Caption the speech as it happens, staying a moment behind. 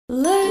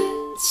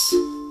Let's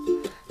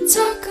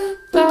talk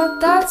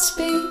about that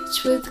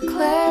speech with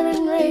Claire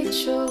and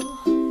Rachel.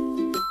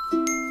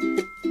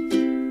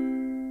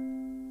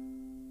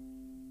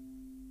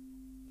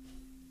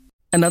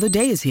 Another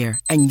day is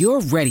here, and you're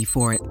ready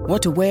for it.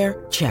 What to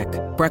wear? Check.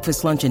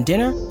 Breakfast, lunch, and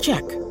dinner?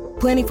 Check.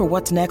 Planning for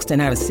what's next and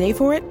how to save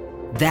for it?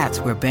 That's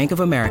where Bank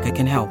of America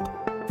can help.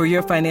 For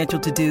your financial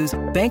to-dos,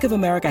 Bank of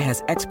America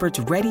has experts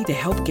ready to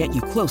help get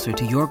you closer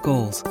to your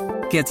goals.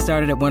 Get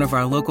started at one of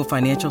our local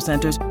financial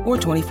centers or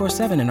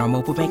 24/7 in our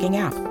mobile banking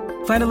app.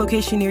 Find a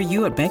location near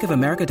you at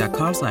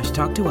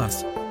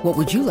bankofamerica.com/talktous. What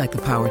would you like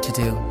the power to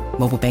do?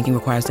 Mobile banking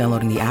requires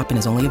downloading the app and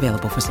is only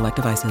available for select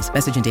devices.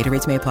 Message and data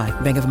rates may apply.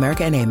 Bank of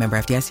America N.A., member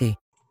FDIC.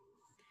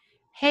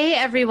 Hey,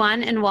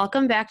 everyone, and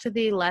welcome back to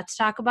the Let's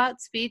Talk About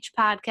Speech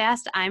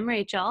podcast. I'm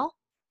Rachel.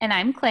 And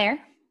I'm Claire.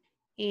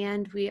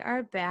 And we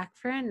are back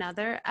for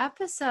another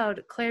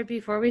episode. Claire,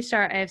 before we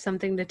start, I have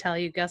something to tell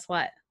you. Guess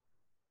what?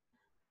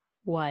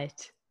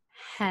 What?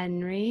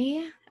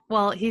 Henry.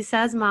 Well, he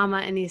says mama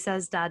and he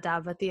says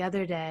dada, but the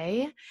other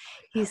day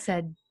he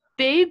said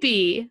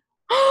baby.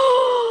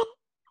 Oh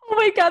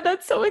my God,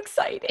 that's so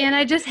exciting. And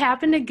I just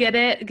happened to get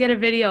a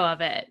video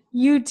of it.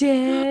 You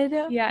did?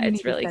 Yeah,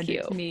 it's really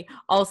cute. It to me.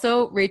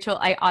 Also, Rachel,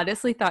 I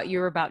honestly thought you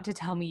were about to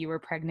tell me you were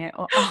pregnant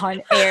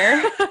on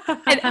air.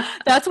 And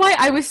that's why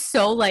I was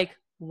so like,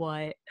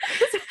 what?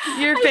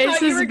 Your face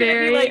is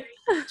very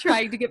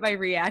trying to get my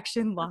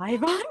reaction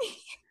live on here.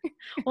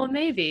 Well,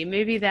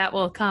 maybe that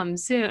will come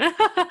soon.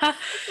 That's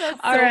so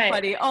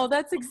funny. Oh,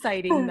 that's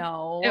exciting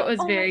though. It was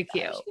very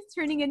cute. She's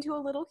turning into a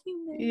little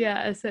human.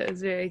 Yes, it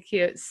was very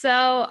cute. So,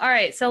 all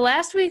right. So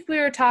last week we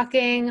were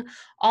talking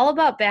all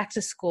about back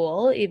to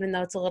school, even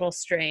though it's a little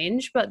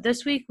strange, but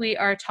this week we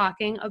are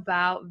talking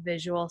about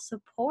visual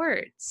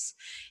supports.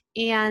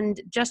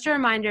 And just a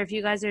reminder, if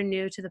you guys are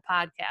new to the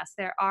podcast,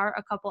 there are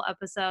a couple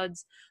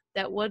episodes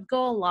that would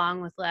go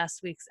along with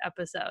last week's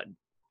episode.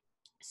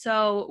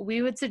 So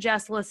we would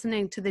suggest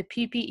listening to the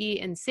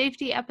PPE and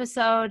safety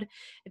episode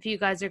if you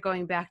guys are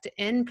going back to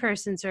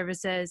in-person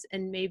services,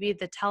 and maybe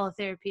the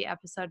teletherapy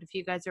episode if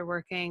you guys are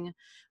working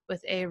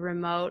with a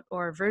remote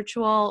or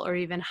virtual or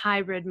even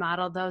hybrid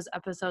model. Those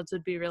episodes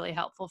would be really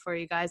helpful for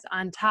you guys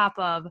on top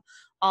of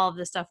all of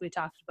the stuff we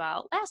talked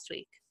about last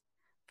week.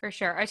 For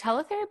sure. Our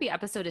teletherapy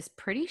episode is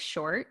pretty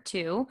short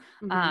too.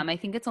 Mm-hmm. I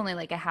think it's only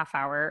like a half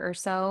hour or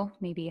so,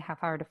 maybe a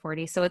half hour to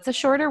 40. So it's a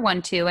shorter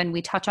one too. And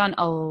we touch on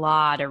a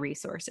lot of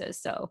resources.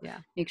 So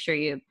make sure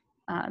you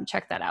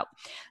check that out.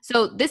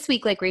 So this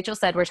week, like Rachel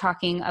said, we're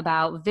talking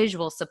about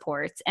visual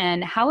supports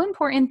and how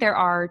important there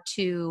are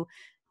to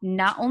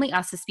not only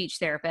us as speech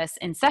therapists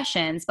in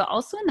sessions, but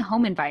also in the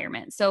home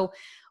environment. So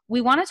we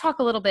want to talk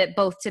a little bit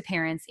both to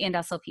parents and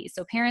SLPs.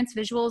 So parents,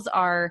 visuals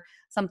are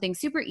something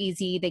super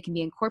easy. They can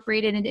be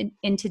incorporated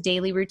into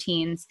daily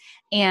routines,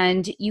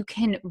 and you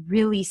can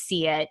really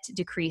see it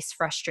decrease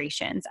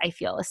frustrations, I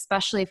feel,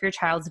 especially if your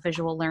child's a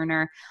visual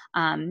learner.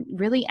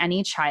 Really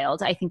any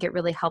child, I think it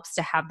really helps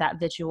to have that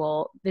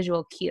visual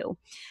cue.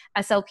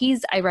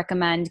 SLPs, I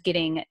recommend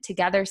getting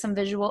together some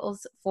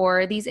visuals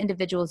for these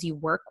individuals you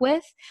work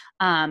with,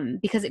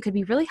 because it could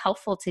be really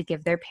helpful to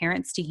give their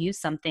parents to use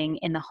something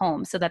in the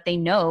home so that they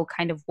know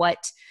kind of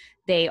what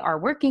they are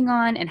working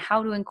on and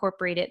how to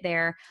incorporate it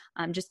there.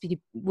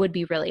 Would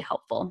be really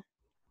helpful.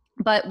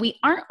 But we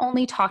aren't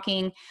only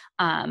talking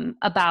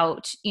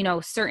about,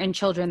 certain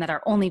children that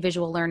are only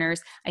visual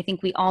learners. I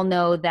think we all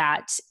know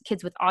that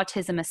kids with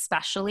autism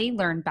especially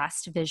learn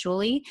best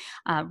visually.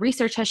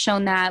 Research has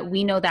shown that.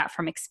 We know that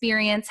from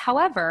experience.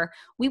 However,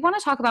 we want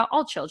to talk about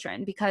all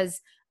children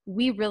because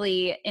we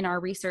really, in our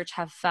research,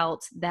 have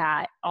felt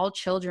that all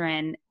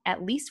children,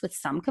 at least with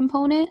some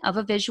component of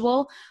a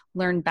visual,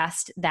 learn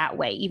best that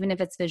way, even if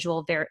it's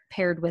visual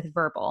paired with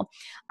verbal.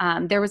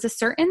 There was a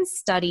certain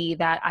study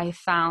that I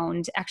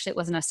found, actually it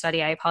wasn't a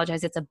study, I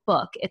apologize, it's a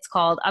book. It's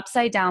called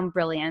Upside Down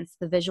Brilliance,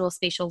 The Visual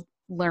Spatial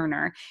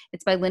Learner.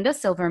 It's by Linda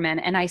Silverman.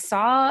 And I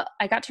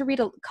got to read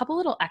a couple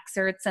little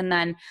excerpts and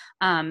then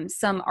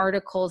some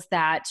articles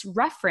that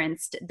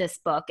referenced this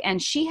book.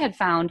 And she had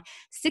found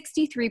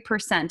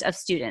 63% of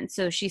students.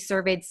 So she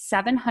surveyed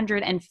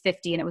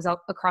 750, and it was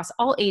across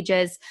all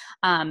ages,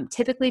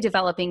 typically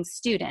developing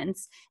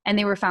students, and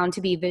they were found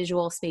to be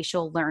visual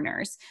spatial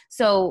learners.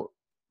 So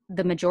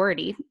the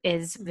majority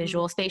is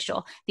visual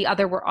spatial. The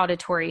other were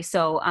auditory,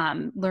 so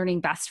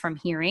learning best from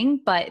hearing.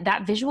 But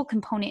that visual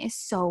component is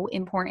so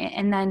important.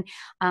 And then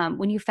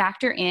when you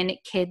factor in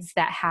kids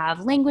that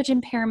have language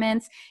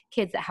impairments,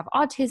 kids that have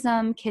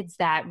autism, kids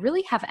that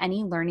really have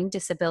any learning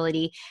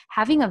disability,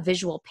 having a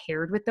visual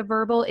paired with the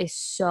verbal is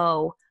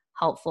so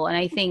helpful. And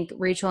I think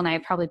Rachel and I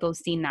have probably both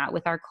seen that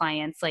with our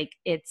clients. Like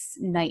it's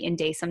night and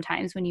day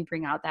sometimes when you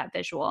bring out that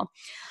visual.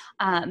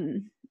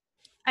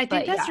 I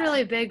think that's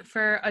really big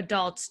for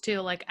adults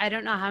too. Like, I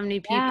don't know how many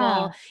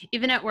people,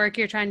 even at work,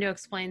 you're trying to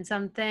explain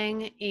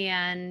something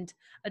and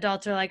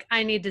adults are like,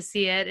 I need to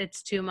see it.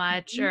 It's too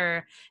much,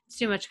 or it's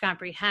too much to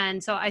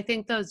comprehend. So I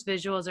think those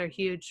visuals are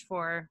huge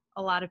for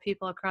a lot of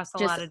people across a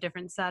lot of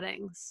different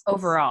settings.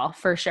 Overall,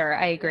 for sure.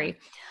 I agree. Yeah.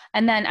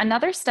 And then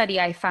another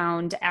study I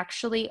found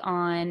actually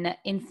on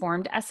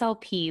Informed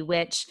SLP,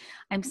 which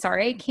I'm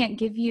sorry, I can't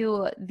give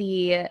you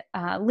the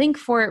link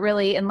for it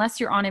really, unless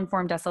you're on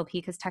Informed SLP,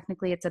 because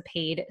technically it's a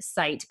paid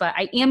site, but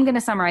I am going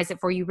to summarize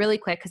it for you really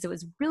quick because it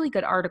was a really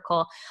good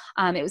article.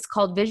 It was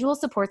called Visual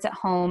Supports at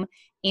Home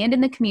and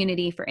in the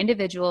Community for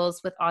Individuals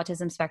with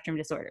Autism Spectrum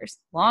Disorders.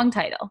 Long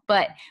title.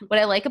 But what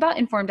I like about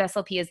Informed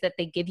SLP is that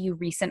they give you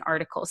recent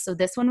articles. So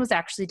this one was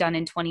actually done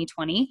in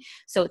 2020.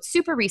 So it's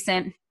super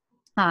recent.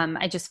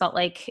 I just felt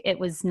like it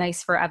was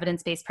nice for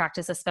evidence-based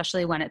practice,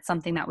 especially when it's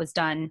something that was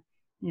done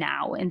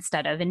now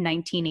instead of in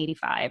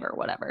 1985 or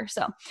whatever.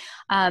 So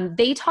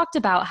they talked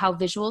about how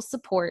visual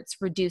supports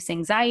reduce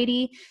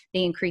anxiety,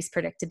 they increase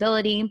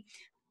predictability,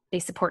 they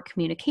support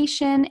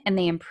communication, and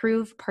they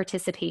improve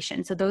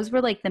participation. So those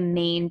were like the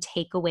main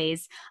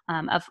takeaways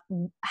of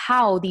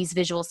how these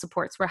visual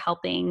supports were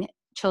helping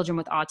children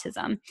with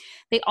autism.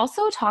 They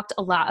also talked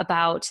a lot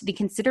about the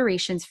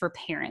considerations for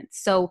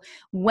parents. So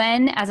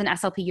when, as an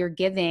SLP, you're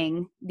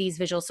giving these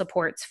visual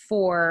supports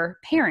for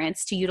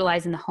parents to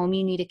utilize in the home,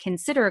 you need to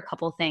consider a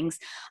couple things.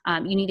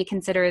 You need to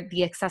consider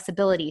the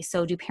accessibility.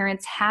 So do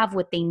parents have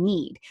what they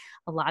need?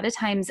 A lot of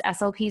times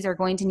SLPs are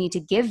going to need to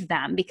give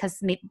them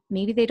because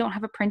maybe they don't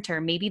have a printer,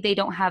 maybe they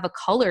don't have a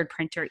colored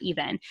printer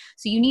even.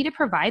 So you need to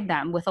provide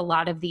them with a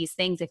lot of these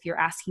things if you're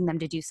asking them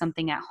to do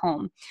something at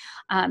home.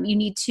 You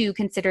need to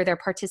consider their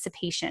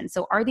participation.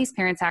 So are these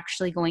parents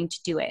actually going to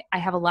do it? I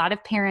have a lot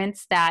of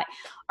parents that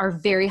are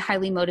very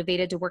highly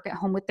motivated to work at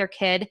home with their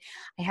kid.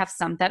 I have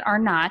some that are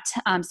not.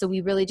 So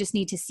we really just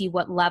need to see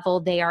what level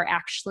they are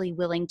actually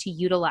willing to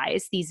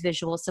utilize these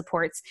visual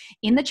supports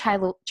in the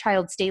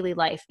child's daily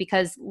life.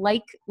 Because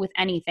like with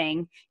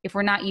anything, if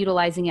we're not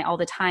utilizing it all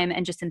the time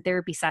and just in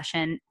therapy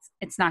session,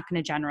 it's not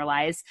going to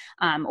generalize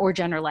or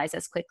generalize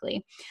as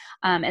quickly.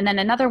 And then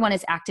another one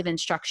is active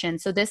instruction.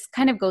 So this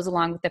kind of goes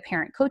along with the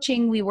parent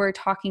coaching we were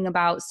talking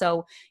about.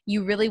 So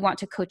you really want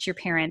to coach your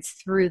parents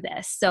through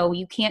this. So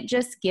you can't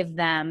just give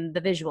them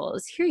the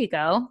visuals. Here you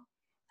go.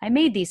 I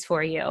made these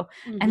for you.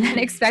 And then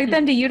expect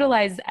them to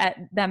utilize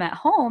them at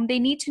home. They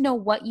need to know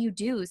what you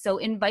do. So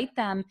invite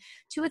them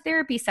to a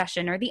therapy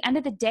session or the end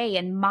of the day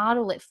and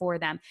model it for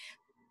them.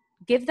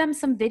 Give them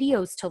some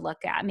videos to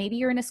look at. Maybe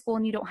you're in a school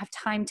and you don't have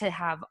time to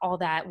have all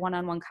that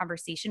one-on-one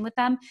conversation with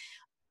them.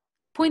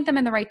 Point them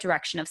in the right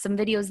direction of some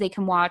videos they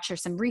can watch or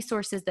some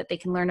resources that they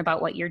can learn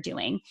about what you're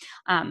doing.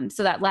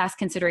 So that last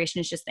consideration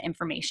is just the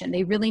information.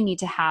 They really need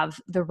to have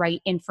the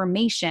right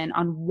information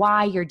on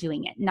why you're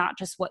doing it, not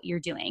just what you're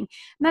doing.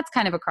 And that's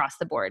kind of across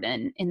the board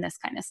in this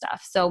kind of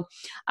stuff. So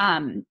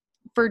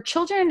for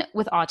children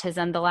with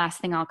autism, the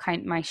last thing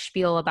my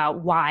spiel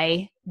about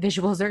why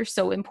visuals are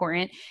so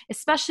important,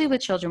 especially with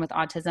children with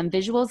autism,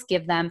 visuals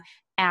give them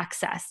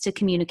access to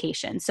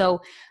communication.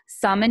 So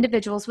some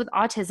individuals with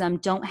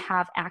autism don't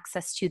have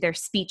access to their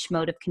speech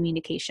mode of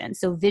communication.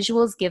 So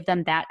visuals give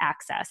them that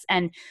access.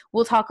 And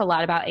we'll talk a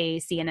lot about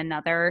AAC in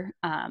another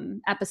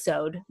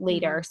episode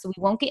later. So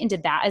we won't get into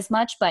that as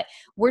much, but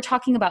we're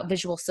talking about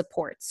visual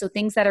support. So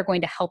things that are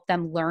going to help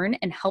them learn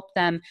and help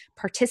them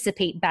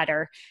participate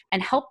better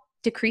and help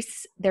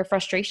decrease their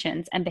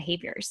frustrations and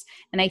behaviors.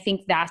 And I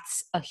think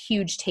that's a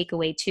huge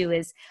takeaway too,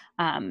 is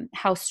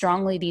how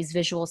strongly these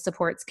visual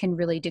supports can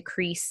really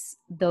decrease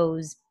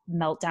those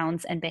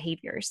meltdowns and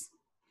behaviors.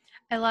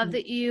 I love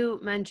that you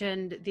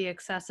mentioned the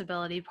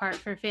accessibility part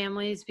for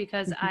families,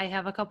 because I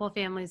have a couple of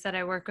families that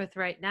I work with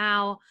right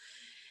now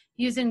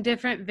using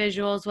different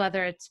visuals,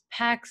 whether it's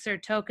PECs or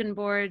token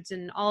boards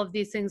and all of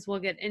these things we'll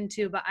get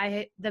into. But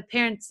the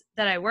parents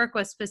that I work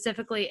with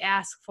specifically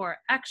ask for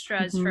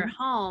extras for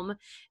home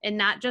and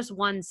not just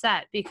one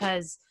set,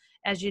 because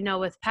as you know,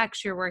 with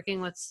PECs, you're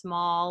working with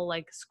small,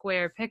 like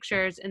square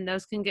pictures, and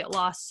those can get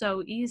lost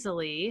so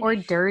easily. Or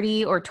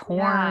dirty or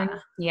torn.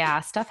 Yeah,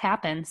 stuff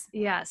happens.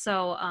 Yeah,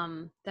 so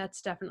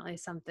that's definitely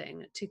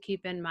something to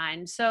keep in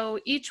mind. So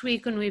each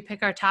week when we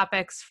pick our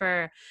topics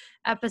for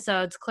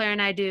episodes, Claire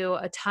and I do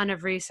a ton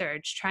of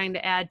research trying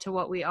to add to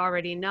what we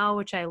already know,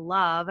 which I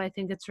love. I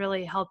think it's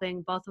really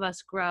helping both of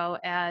us grow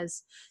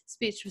as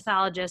speech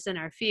pathologists in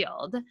our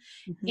field.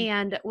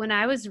 And when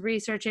I was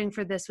researching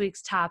for this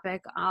week's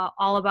topic,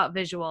 all about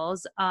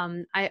visuals,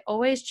 I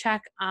always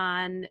check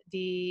on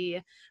the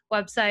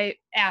website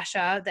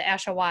ASHA, the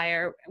ASHA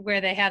Wire,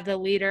 where they have the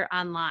leader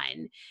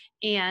online.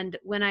 And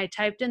when I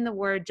typed in the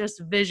word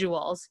just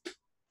visuals,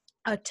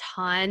 a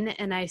ton,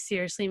 and I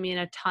seriously mean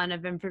a ton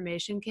of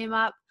information came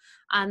up.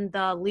 On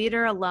the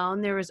leader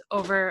alone, there was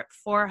over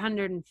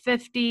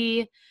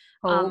 450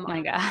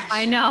 my gosh.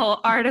 I know,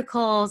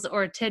 articles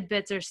or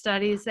tidbits or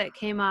studies that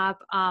came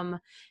up.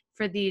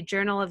 for the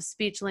Journal of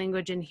Speech,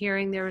 Language, and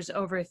Hearing, there was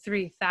over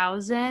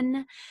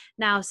 3,000.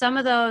 Now, some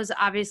of those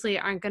obviously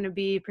aren't going to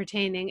be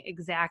pertaining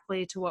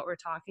exactly to what we're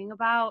talking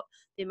about.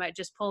 They might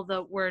just pull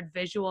the word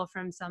visual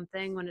from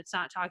something when it's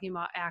not talking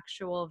about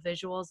actual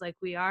visuals like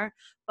we are,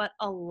 but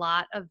a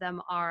lot of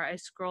them are. I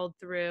scrolled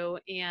through,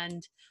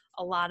 and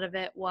a lot of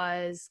it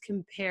was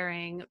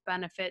comparing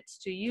benefits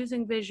to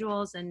using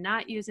visuals and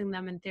not using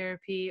them in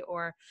therapy,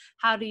 or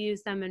how to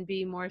use them and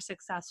be more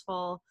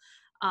successful.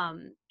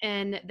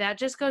 And that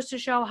just goes to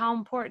show how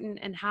important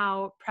and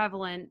how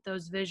prevalent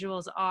those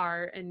visuals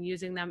are in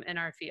using them in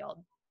our field.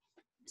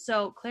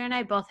 So Claire and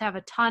I both have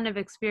a ton of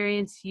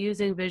experience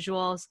using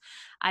visuals.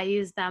 I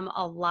use them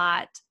a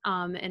lot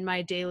in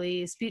my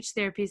daily speech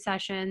therapy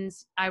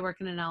sessions. I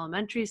work in an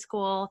elementary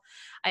school.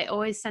 I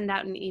always send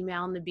out an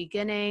email in the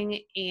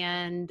beginning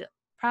and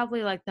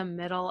probably like the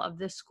middle of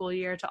this school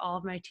year to all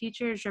of my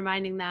teachers,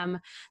 reminding them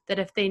that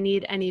if they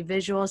need any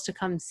visuals to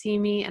come see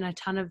me, and a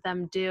ton of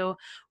them do.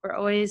 We're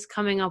always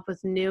coming up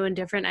with new and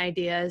different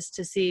ideas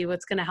to see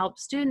what's going to help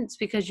students,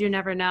 because you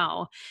never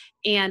know.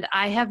 And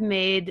I have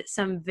made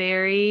some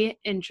very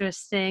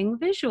interesting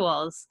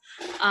visuals.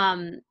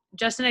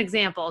 Just an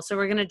example. So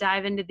we're going to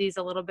dive into these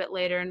a little bit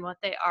later and what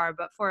they are.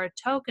 But for a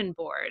token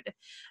board,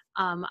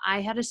 I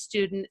had a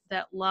student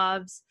that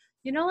loves,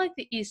 like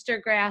the Easter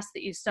grass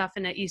that you stuff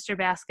in an Easter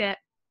basket?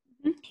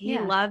 He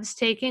loves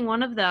taking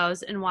one of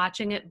those and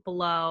watching it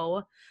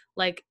blow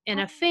like in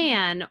a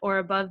fan or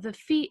above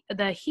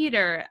the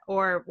heater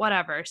or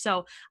whatever.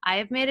 So I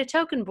have made a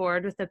token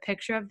board with a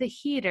picture of the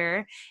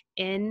heater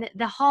in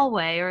the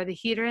hallway or the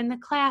heater in the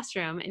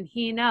classroom. And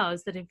he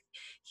knows that if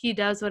he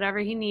does whatever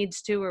he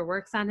needs to or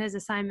works on his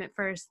assignment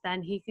first,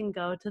 then he can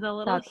go to the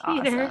little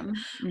heater awesome.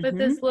 with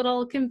this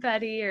little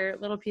confetti or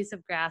little piece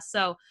of grass.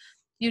 So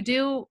you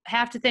do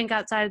have to think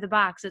outside of the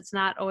box. It's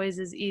not always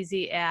as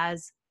easy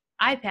as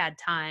iPad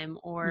time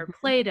or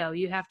Play-Doh.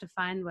 You have to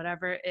find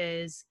whatever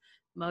is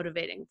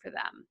motivating for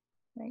them.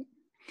 Right.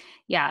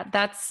 Yeah,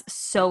 that's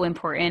so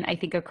important. I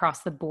think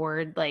across the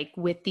board, like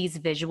with these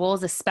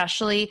visuals,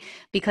 especially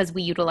because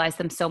we utilize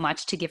them so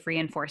much to give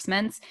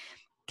reinforcements,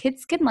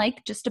 kids can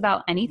like just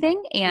about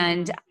anything.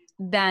 And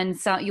then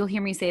so you'll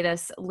hear me say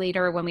this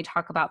later when we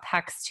talk about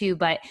PECs too,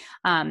 but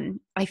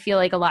I feel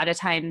like a lot of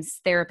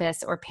times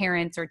therapists or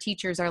parents or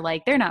teachers are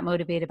like, they're not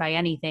motivated by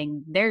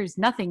anything. There's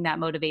nothing that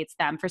motivates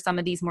them for some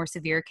of these more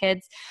severe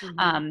kids.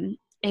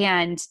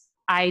 And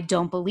I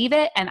don't believe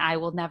it, and I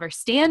will never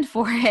stand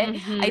for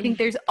it. I think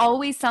there's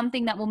always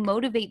something that will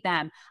motivate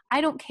them. I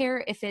don't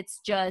care if it's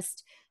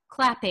just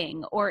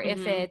clapping or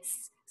if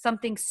it's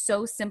something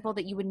so simple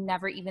that you would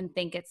never even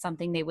think it's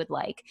something they would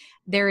like.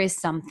 There is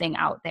something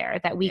out there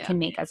that we can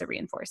make as a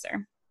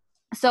reinforcer.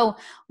 So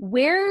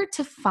where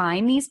to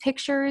find these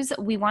pictures,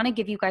 we want to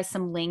give you guys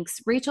some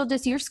links. Rachel,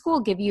 does your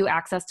school give you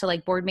access to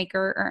like Boardmaker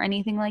or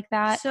anything like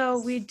that?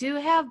 So we do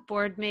have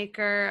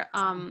Boardmaker.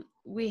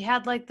 We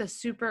had like the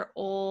super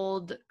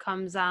old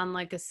comes on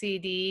like a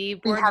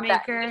CD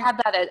Boardmaker. We had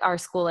that at our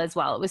school as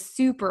well. It was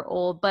super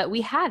old, but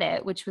we had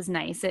it, which was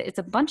nice. It's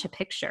a bunch of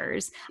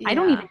pictures. I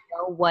don't even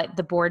know what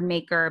the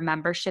Boardmaker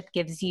membership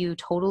gives you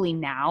totally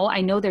now. I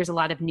know there's a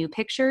lot of new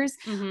pictures.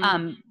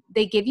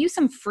 They give you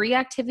some free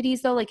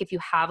activities though. Like if you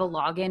have a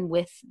login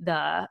with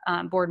the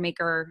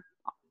Boardmaker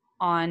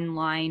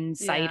online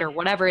site or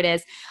whatever it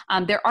is,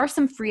 there are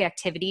some free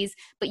activities,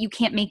 but you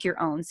can't make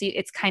your own. So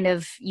it's kind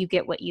of, you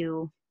get what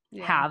you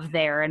have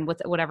there and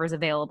whatever's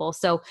available.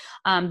 So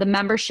the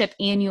membership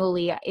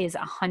annually is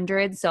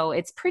 $100. So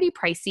it's pretty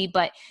pricey,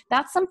 but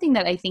that's something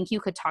that I think you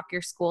could talk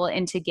your school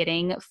into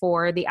getting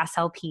for the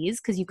SLPs,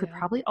 because you could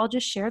probably all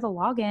just share the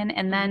login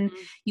and then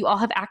you all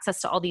have access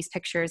to all these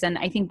pictures. And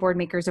I think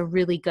Boardmaker is a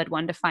really good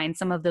one to find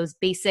some of those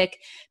basic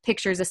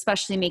pictures,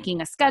 especially making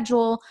a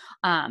schedule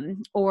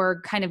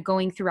or kind of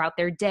going throughout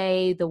their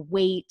day, the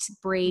weight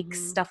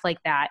breaks, stuff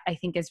like that, I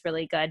think is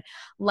really good.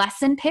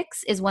 Lesson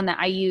Pics is one that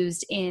I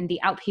used in the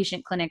outpatient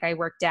clinic I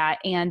worked at,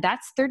 and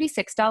that's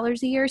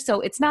 $36 a year.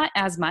 So it's not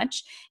as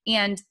much.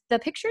 And the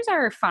pictures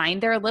are fine.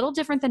 They're a little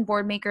different than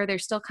Boardmaker. They're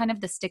still kind of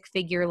the stick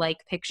figure like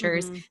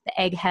pictures, the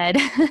egghead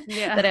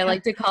that I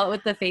like to call it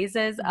with the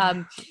faces.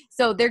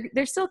 So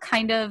they're still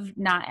kind of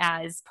not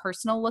as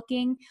personal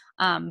looking,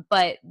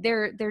 but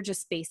they're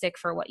just basic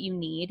for what you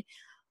need.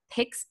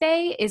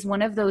 Pixabay is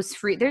one of those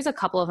free, there's a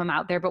couple of them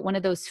out there, but one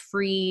of those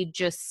free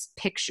just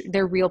picture,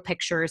 they're real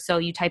pictures. So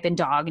you type in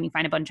dog and you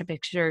find a bunch of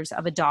pictures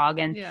of a dog,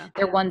 and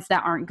they're ones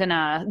that aren't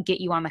gonna get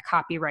you on the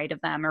copyright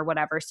of them or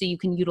whatever. So you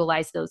can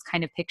utilize those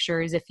kind of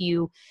pictures if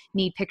you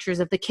need pictures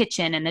of the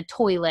kitchen and the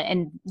toilet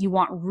and you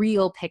want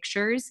real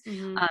pictures.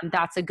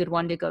 That's a good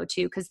one to go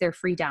to because they're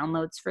free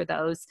downloads for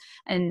those.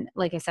 And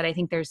like I said, I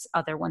think there's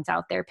other ones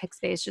out there.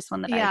 Pixabay is just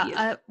one that I've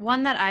used.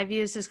 One that I've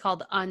used is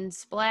called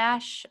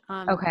Unsplash.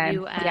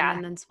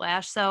 And then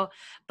Splash. So,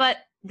 but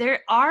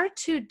there are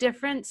two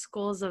different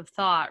schools of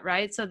thought,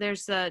 right? So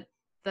there's the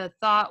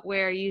thought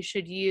where you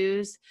should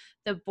use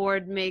the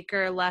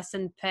Boardmaker,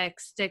 Lesson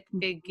Pics, stick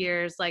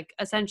figures, like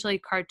essentially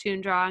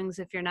cartoon drawings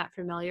if you're not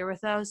familiar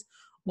with those.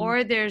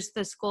 Or there's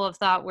the school of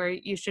thought where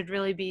you should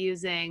really be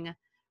using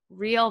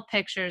real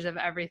pictures of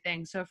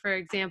everything. So for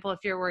example, if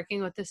you're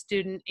working with a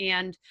student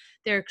and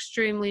they're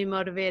extremely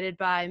motivated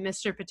by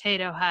Mr.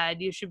 Potato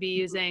Head, you should be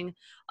using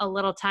a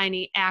little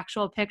tiny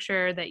actual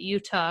picture that you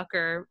took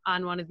or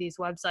on one of these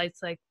websites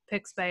like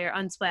Pixabay or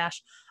Unsplash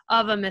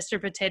of a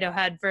Mr. Potato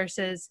Head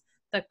versus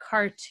the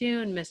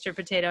cartoon Mr.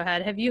 Potato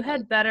Head. Have you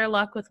had better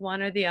luck with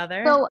one or the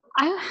other? So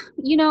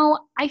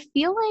I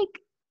feel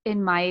like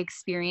in my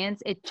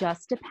experience, it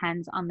just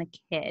depends on the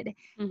kid.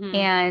 Mm-hmm.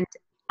 And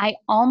I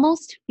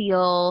almost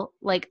feel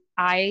like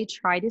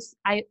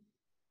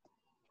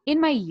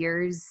in my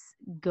years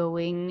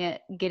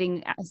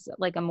getting as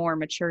like a more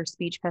mature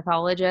speech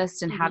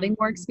pathologist and having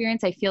more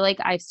experience, I feel like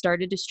I've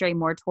started to stray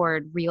more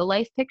toward real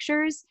life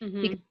pictures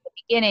because at the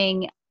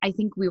beginning, I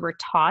think we were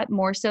taught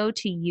more so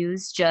to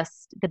use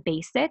just the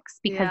basics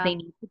because they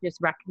need to just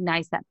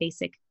recognize that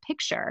basic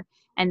picture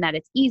and that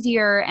it's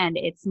easier and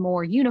it's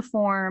more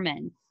uniform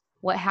and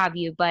what have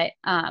you. But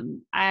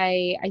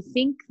I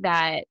think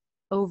that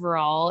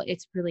overall,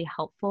 it's really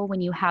helpful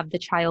when you have the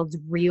child's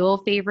real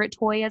favorite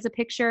toy as a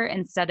picture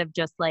instead of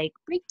just like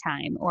break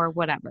time or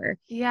whatever.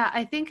 Yeah,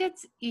 I think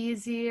it's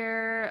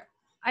easier.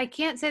 I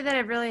can't say that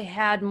I've really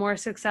had more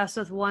success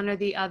with one or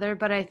the other,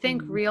 but I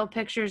think real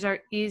pictures are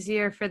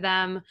easier for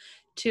them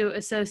to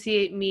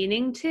associate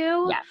meaning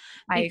to. Yeah,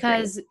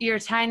 because your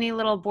tiny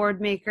little board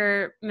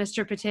maker,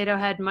 Mr. Potato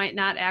Head, might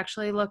not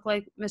actually look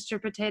like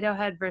Mr. Potato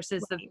Head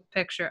versus the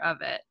picture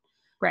of it.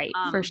 Right,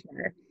 for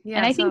sure. Yeah,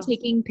 and I think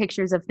taking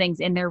pictures of things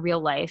in their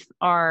real life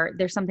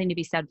there's something to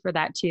be said for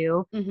that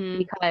too,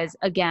 because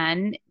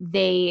again,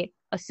 they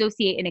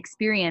associate an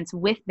experience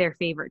with their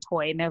favorite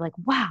toy and they're like,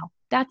 wow,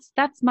 that's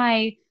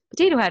my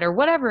potato head or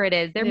whatever it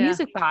is, their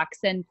music box.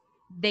 And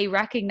they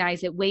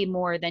recognize it way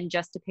more than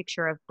just a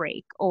picture of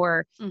break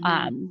or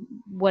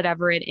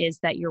whatever it is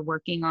that you're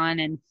working on.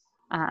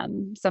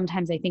 And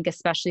sometimes I think,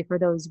 especially for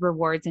those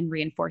rewards and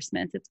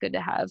reinforcements, it's good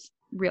to have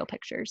real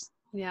pictures.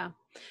 Yeah.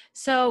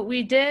 So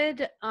we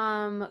did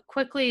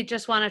quickly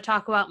just want to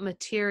talk about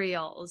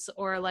materials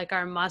or like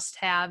our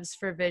must-haves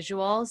for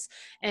visuals.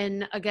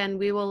 And again,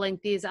 we will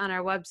link these on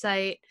our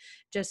website.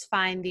 Just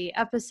find the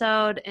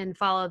episode and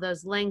follow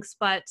those links.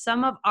 But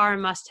some of our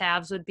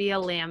must-haves would be a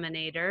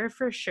laminator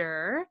for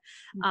sure.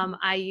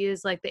 I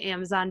use like the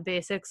Amazon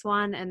Basics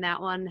one, and that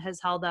one has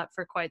held up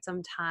for quite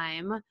some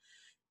time.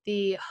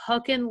 The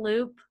hook and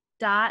loop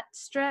dot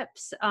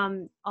strips,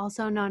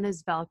 also known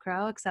as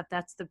Velcro, except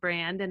that's the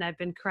brand, and I've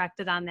been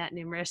corrected on that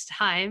numerous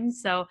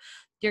times. So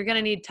you're going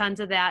to need tons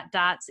of that,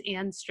 dots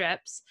and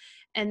strips.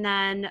 And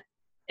then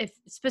if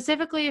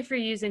you're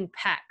using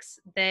PECs,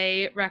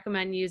 they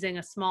recommend using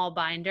a small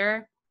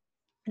binder.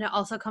 And it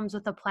also comes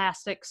with a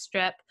plastic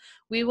strip.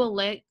 We will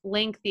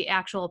link the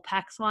actual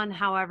PECs one.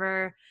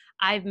 However,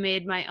 I've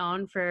made my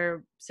own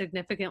for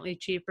significantly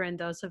cheaper, and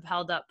those have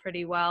held up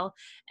pretty well.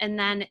 And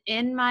then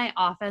in my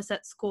office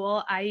at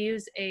school, I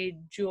use a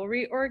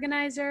jewelry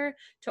organizer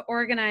to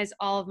organize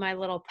all of my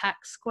little PEC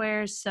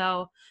squares.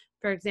 So,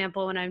 for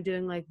example, when I'm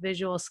doing like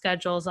visual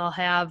schedules, I'll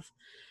have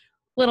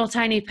little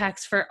tiny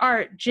PECs for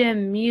art,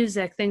 gym,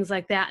 music, things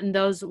like that. And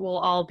those will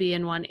all be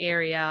in one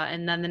area.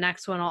 And then the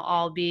next one will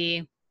all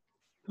be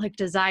like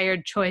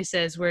desired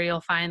choices where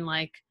you'll find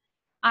like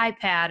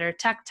iPad or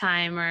Tech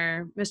Time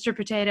or Mr.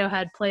 Potato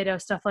Head, Play-Doh,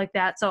 stuff like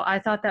that. So I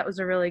thought that was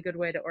a really good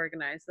way to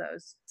organize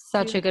those.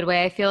 Such a good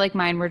way. I feel like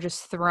mine were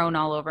just thrown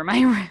all over my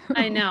room.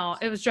 I know.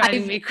 It was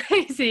driving me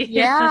crazy.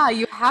 Yeah.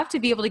 You have to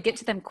be able to get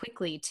to them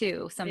quickly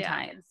too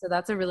sometimes. Yeah. So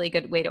that's a really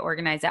good way to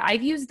organize it.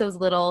 I've used those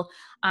little,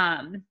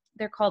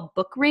 they're called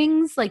book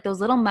rings, like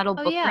those little metal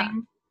book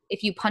rings.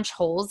 If you punch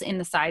holes in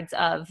the sides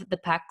of the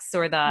PECs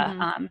or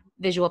the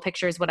visual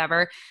pictures,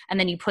 whatever, and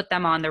then you put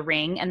them on the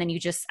ring, and then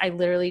I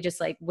literally just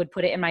like would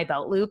put it in my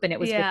belt loop, and it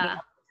was with me all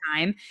the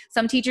time.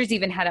 Some teachers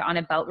even had it on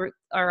a belt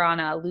or on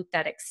a loop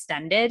that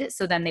extended,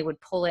 so then they would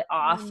pull it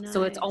off. Oh, nice.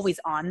 So it's always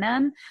on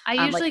them.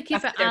 I usually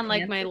keep it on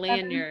like my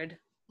lanyard.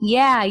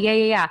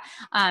 Yeah.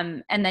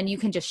 And then you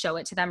can just show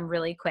it to them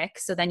really quick.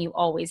 So then you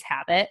always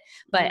have it.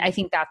 But I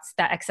think that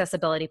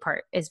accessibility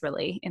part is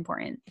really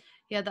important.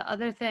 Yeah, the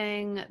other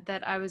thing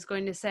that I was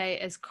going to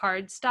say is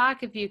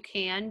cardstock if you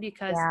can,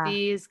 because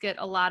these get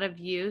a lot of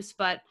use,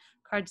 but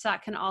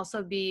cardstock can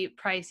also be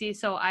pricey.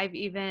 So I've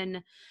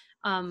even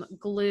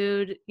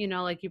glued,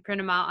 like you print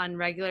them out on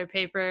regular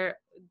paper,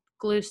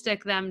 glue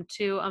stick them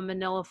to a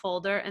manila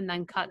folder and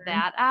then cut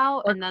that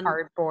out. Or and then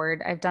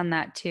cardboard. I've done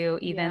that too,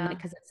 even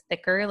because it's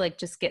thicker, like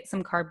just get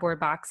some cardboard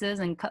boxes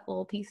and cut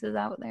little pieces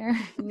out there.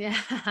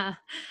 Yeah.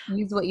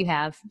 Use what you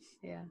have.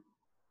 Yeah.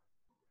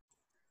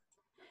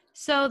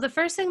 So the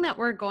first thing that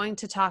we're going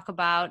to talk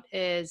about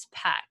is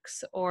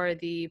PECs, or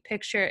the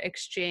Picture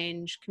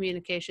Exchange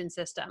Communication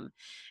System.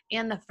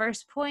 And the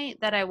first point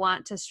that I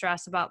want to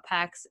stress about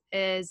PECs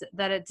is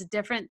that it's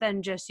different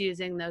than just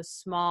using those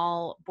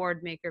small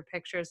board maker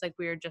pictures like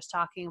we were just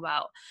talking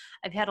about.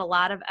 I've had a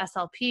lot of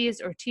SLPs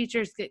or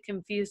teachers get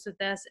confused with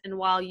this, and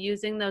while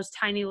using those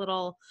tiny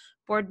little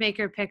board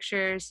maker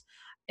pictures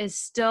is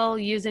still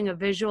using a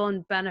visual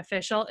and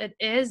beneficial, it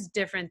is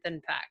different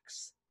than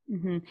PECs.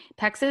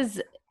 PECS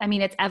is,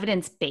 it's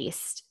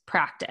evidence-based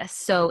practice.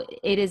 So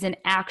it is an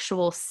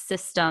actual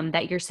system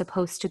that you're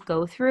supposed to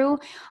go through.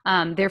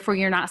 Therefore,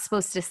 you're not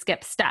supposed to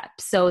skip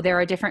steps. So there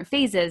are different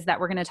phases that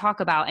we're going to talk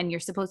about, and you're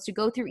supposed to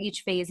go through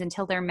each phase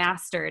until they're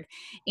mastered.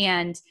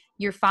 And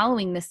you're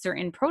following this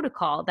certain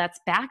protocol that's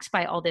backed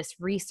by all this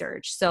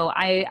research. So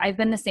I've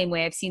been the same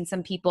way. I've seen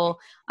some people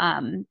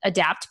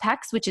adapt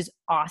PECS, which is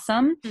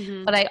awesome.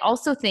 But I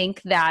also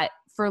think that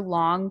for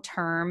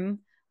long-term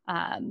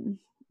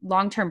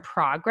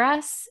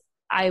progress,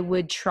 I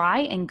would try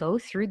and go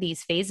through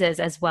these phases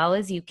as well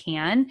as you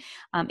can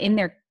in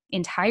their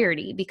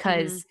entirety,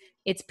 because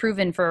it's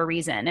proven for a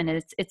reason, and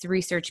it's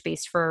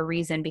research-based for a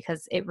reason,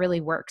 because it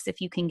really works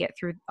if you can get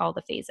through all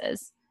the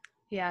phases.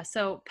 Yeah,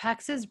 so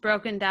PECS is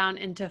broken down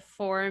into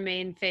 4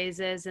 main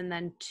phases and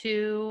then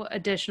 2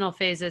 additional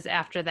phases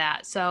after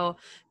that. So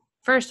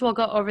first, we'll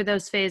go over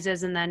those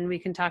phases, and then we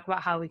can talk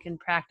about how we can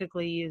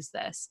practically use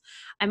this.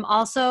 I'm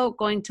also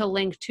going to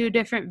link 2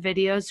 different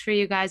videos for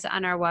you guys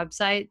on our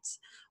websites.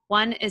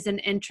 One is an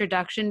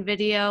introduction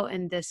video,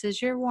 and this is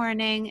your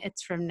warning.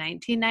 It's from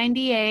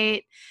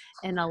 1998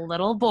 and a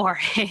little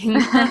boring.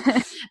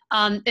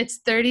 It's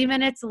 30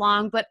 minutes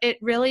long, but it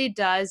really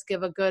does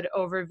give a good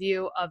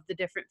overview of the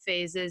different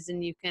phases,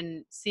 and you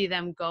can see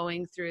them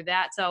going through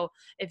that. So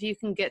if you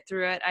can get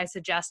through it, I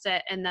suggest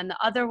it. And then the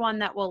other one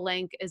that we'll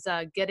link is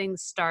Getting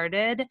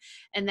Started,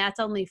 and that's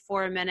only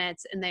 4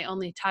 minutes, and they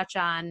only touch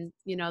on,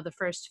 the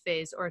first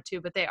phase or 2,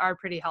 but they are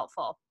pretty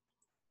helpful.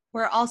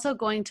 We're also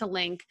going to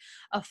link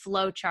a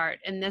flow chart,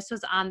 and this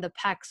was on the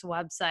PECS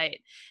website,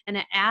 and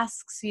it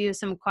asks you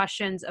some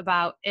questions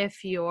about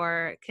if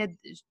your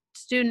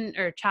student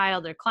or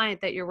child or client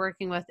that you're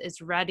working with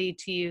is ready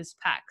to use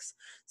PECS.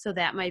 So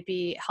that might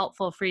be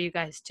helpful for you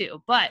guys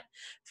too. But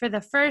for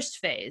the first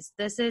phase,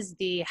 this is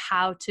the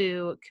how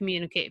to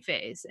communicate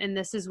phase. And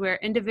this is where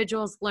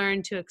individuals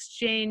learn to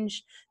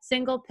exchange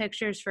single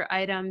pictures for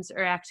items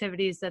or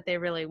activities that they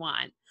really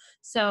want.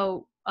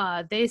 So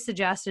they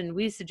suggest, and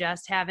we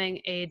suggest,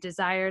 having a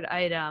desired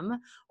item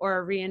or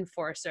a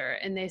reinforcer,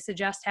 and they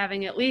suggest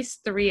having at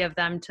least 3 of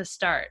them to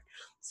start.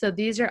 So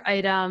these are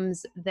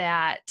items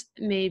that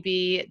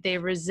maybe they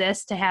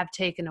resist to have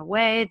taken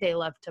away, they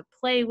love to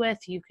play with.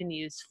 You can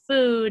use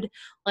food.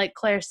 Like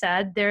Claire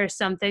said, there's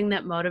something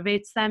that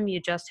motivates them. You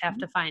just have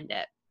to find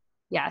it.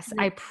 Yes,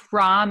 I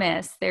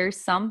promise there's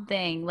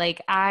something.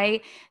 Like,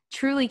 I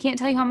truly can't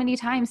tell you how many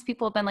times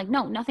people have been like,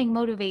 no, nothing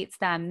motivates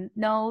them.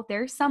 No,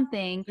 there's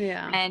something.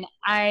 Yeah. And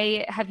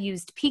I have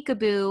used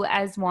peekaboo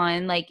as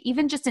one, like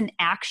even just an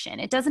action.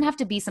 It doesn't have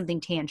to be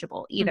something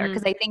tangible either,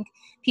 because I think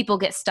people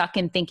get stuck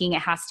in thinking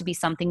it has to be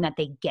something that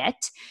they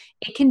get.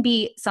 It can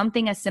be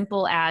something as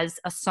simple as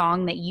a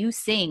song that you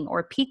sing,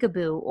 or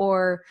peekaboo,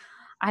 or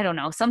I don't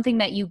know, something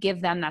that you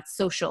give them that's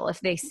social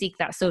if they seek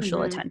that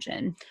social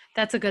attention.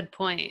 That's a good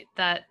point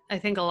that I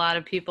think a lot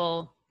of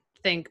people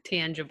think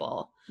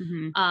tangible.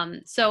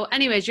 So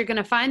anyways, you're going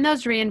to find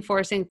those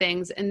reinforcing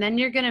things, and then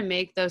you're going to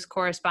make those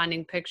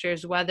corresponding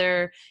pictures,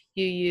 whether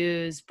you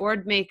use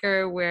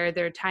Boardmaker where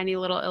they're tiny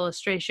little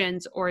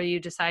illustrations, or you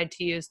decide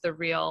to use the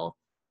real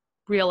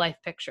life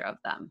picture of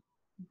them.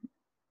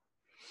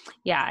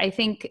 Yeah, I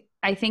think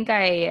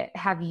I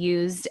have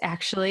used,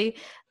 actually,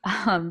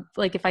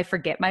 like if I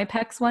forget my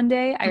PECS one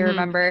day, I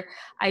remember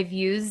I've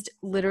used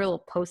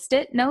literal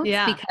Post-it notes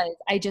because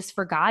I just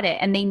forgot it,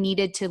 and they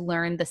needed to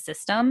learn the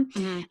system.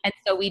 And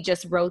so we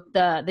just wrote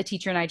the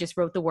teacher and I just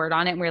wrote the word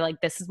on it, and we're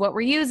like, this is what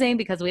we're using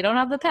because we don't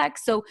have the PECS.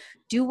 So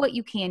do what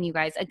you can, you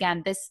guys.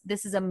 Again,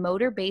 this is a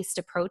motor-based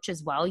approach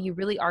as well. You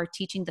really are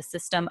teaching the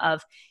system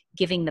of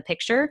giving the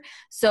picture.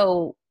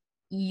 So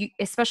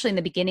especially in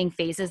the beginning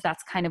phases,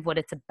 that's kind of what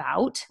it's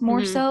about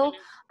more so.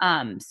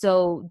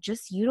 So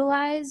just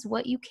utilize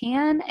what you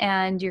can,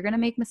 and you're going to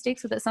make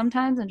mistakes with it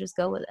sometimes, and just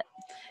go with it.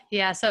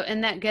 Yeah. So in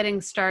that Getting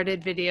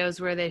Started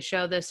videos where they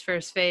show this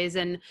first phase,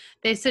 and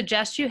they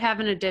suggest you have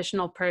an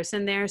additional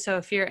person there. So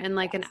if you're in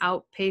like an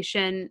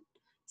outpatient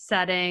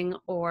setting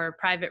or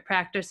private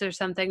practice or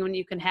something, when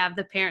you can have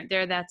the parent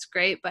there, that's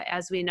great. But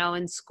as we know,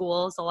 in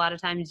schools, a lot of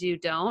times you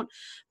don't.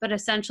 But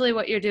essentially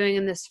what you're doing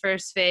in this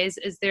first phase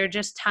is they're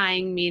just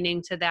tying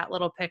meaning to that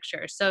little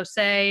picture. So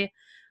say,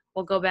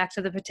 we'll go back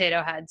to the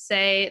potato head.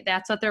 Say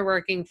that's what they're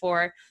working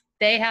for.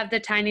 They have the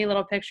tiny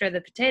little picture of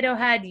the potato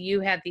head. You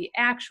have the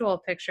actual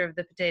picture of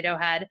the potato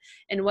head.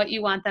 And what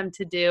you want them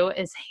to do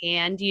is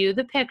hand you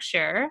the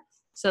picture.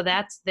 So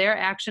that's their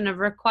action of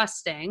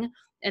requesting.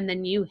 And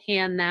then you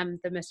hand them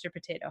the Mr.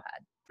 Potato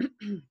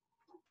Head.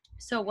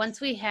 So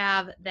once we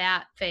have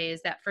that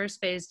phase, that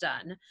first phase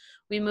done,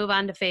 we move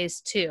on to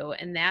phase 2,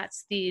 and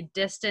that's the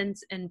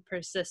distance and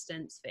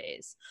persistence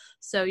phase.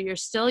 So you're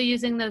still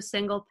using those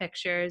single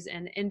pictures,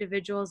 and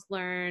individuals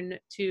learn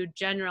to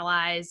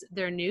generalize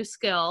their new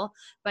skill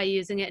by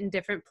using it in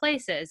different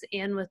places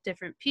and with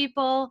different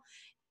people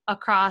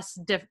across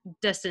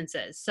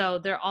distances. So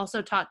they're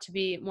also taught to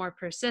be more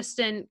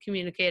persistent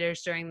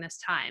communicators during this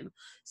time.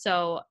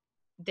 So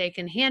they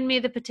can hand me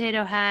the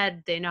potato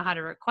head. They know how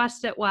to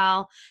request it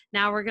well.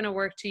 Now we're going to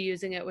work to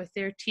using it with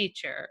their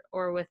teacher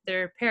or with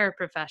their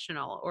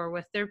paraprofessional or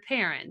with their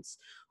parents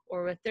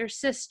or with their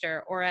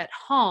sister or at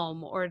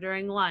home or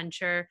during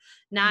lunch, or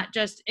not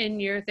just in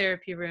your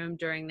therapy room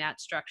during that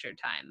structured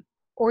time.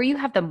 Or you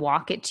have them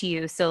walk it to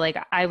you. So like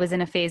I was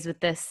in a phase with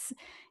this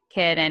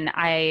kid and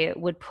I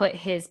would put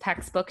his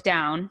PECS book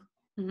down.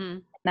 Mm-hmm.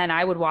 Then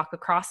I would walk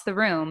across the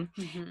room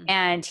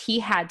and he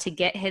had to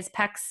get his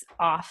PECS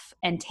off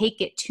and take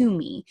it to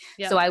me.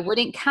 Yep. So I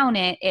wouldn't count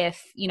it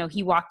if,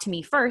 he walked to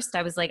me first.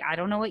 I was like, I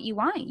don't know what you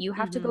want. You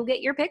have to go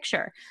get your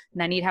picture.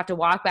 And then he'd have to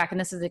walk back. And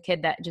this is a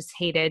kid that just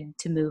hated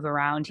to move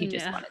around. He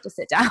just wanted to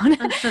sit down.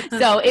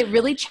 So it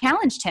really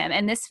challenged him.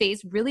 And this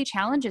phase really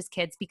challenges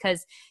kids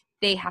because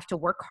they have to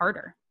work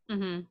harder.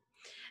 Mm-hmm.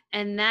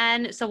 And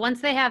then, so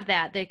once they have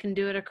that, they can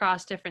do it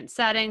across different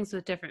settings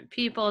with different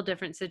people,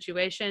 different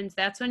situations.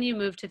 That's when you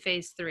move to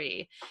phase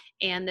 3.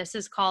 And this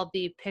is called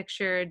the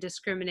picture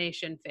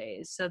discrimination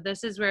phase. So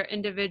this is where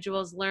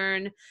individuals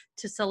learn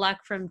to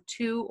select from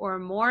 2 or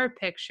more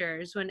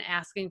pictures when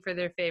asking for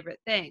their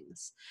favorite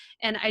things.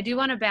 And I do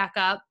want to back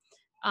up.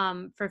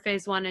 For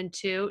phase 1 and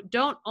 2,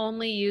 don't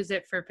only use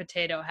it for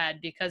potato head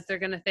because they're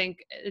going to think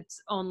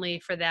it's only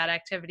for that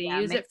activity.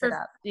 Use it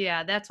for,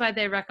 that's why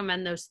they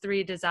recommend those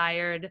 3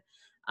 desired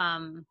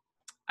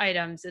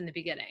items in the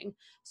beginning.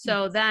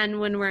 So then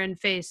when we're in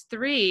phase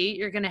 3,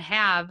 you're going to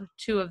have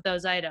 2 of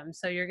those items.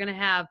 So you're going to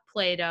have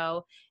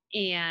Play-Doh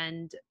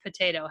and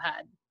potato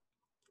head.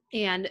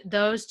 And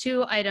those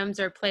 2 items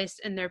are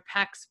placed in their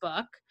PECS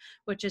book,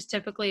 which is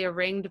typically a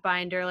ringed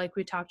binder like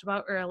we talked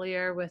about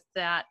earlier with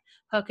that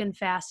hook and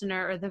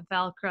fastener or the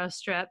Velcro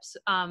strips.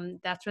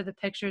 That's where the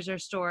pictures are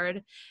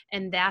stored.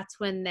 And that's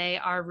when they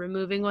are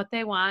removing what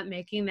they want,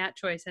 making that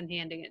choice and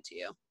handing it to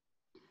you.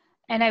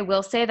 And I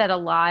will say that a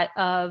lot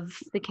of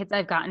the kids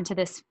I've gotten to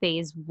this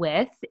phase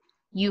with,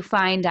 you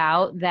find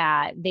out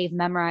that they've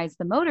memorized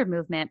the motor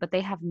movement, but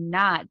they have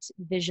not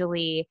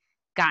visually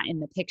gotten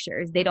the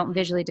pictures. They don't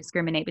visually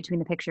discriminate between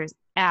the pictures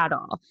at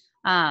all.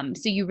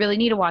 So you really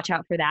need to watch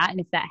out for that.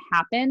 And if that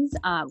happens,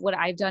 what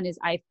I've done is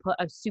I've put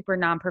a super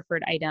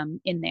non-preferred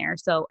item in there.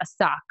 So a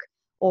sock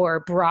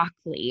or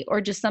broccoli or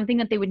just something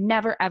that they would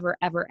never, ever,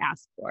 ever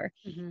ask for.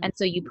 Mm-hmm. And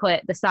so you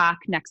put the sock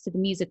next to the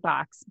music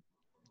box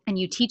and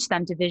you teach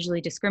them to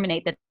visually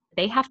discriminate that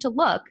they have to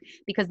look,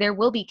 because there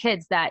will be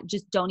kids that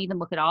just don't even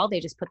look at all. They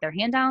just put their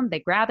hand down,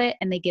 they grab it,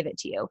 and they give it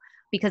to you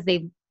because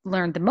they've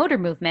learned the motor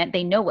movement.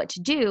 They know what to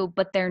do,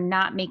 but they're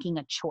not making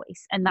a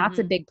choice. And that's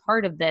a big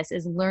part of this,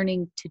 is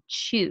learning to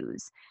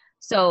choose.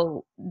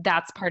 So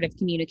that's part of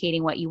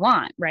communicating what you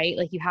want, right?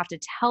 Like you have to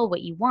tell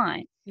what you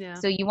want. Yeah.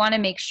 So you want to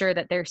make sure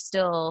that they're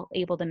still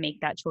able to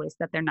make that choice,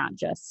 that they're not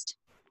just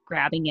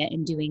grabbing it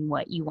and doing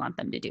what you want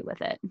them to do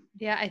with it.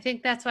 Yeah, I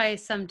think that's why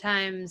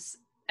sometimes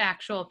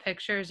actual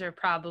pictures are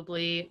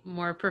probably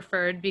more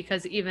preferred,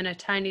 because even a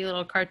tiny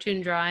little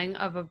cartoon drawing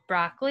of a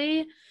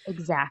broccoli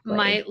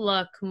might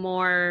look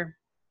more,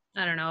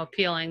 I don't know,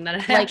 appealing than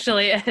it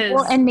actually is.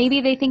 Well, and maybe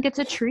they think it's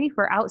a tree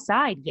for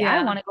outside. Yeah.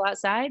 I want to go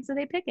outside, so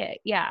they pick it.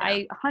 Yeah,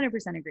 I 100%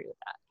 agree with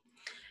that.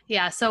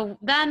 Yeah, so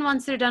then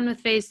once they're done with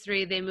phase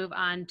 3, they move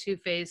on to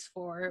phase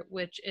 4,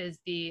 which is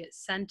the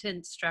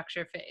sentence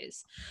structure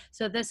phase.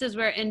 So this is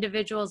where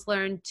individuals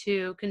learn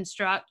to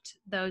construct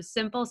those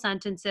simple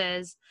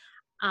sentences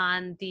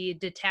on the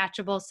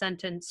detachable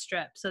sentence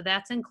strip. So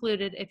that's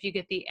included if you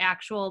get the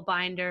actual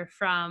binder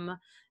from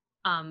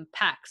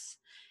PECS.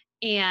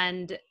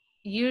 And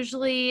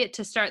usually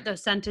to start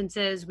those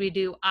sentences, we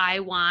do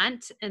I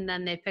want, and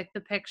then they pick the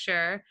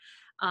picture.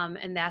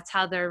 And that's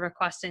how they're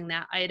requesting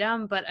that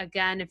item. But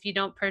again, if you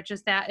don't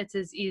purchase that, it's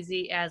as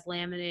easy as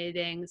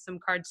laminating some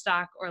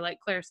cardstock, or like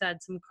Claire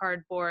said, some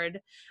cardboard,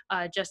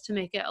 just to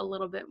make it a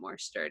little bit more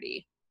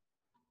sturdy.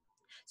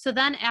 So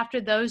then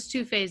after those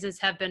 2 phases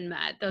have been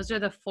met, those are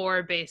the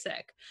 4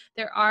 basic.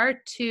 There are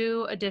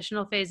 2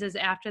 additional phases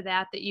after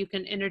that that you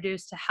can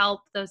introduce to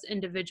help those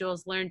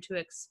individuals learn to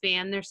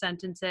expand their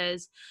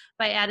sentences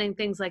by adding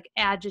things like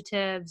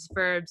adjectives,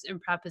 verbs, and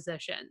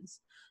prepositions.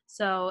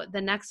 So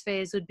the next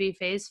phase would be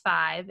phase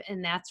 5,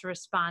 and that's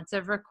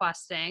responsive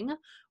requesting,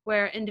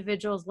 where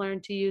individuals learn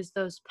to use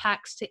those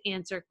PECS to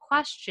answer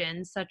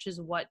questions such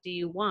as, what do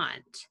you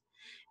want?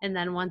 And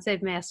then once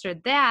they've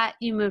mastered that,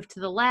 you move to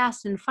the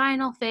last and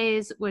final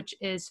phase, which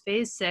is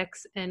phase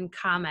 6, and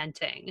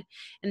commenting.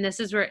 And this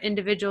is where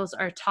individuals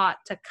are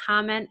taught to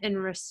comment in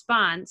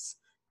response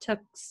to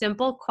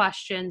simple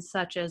questions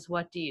such as,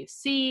 what do you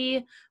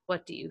see?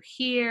 What do you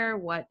hear?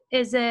 What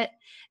is it?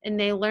 And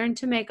they learn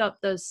to make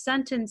up those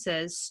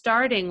sentences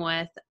starting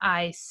with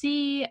I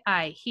see,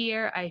 I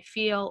hear, I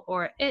feel,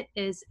 or it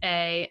is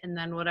a, and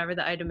then whatever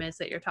the item is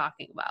that you're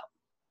talking about.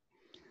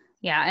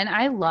 Yeah, and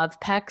I love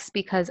PECS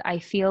because I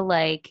feel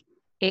like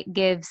it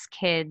gives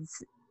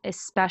kids,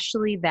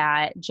 especially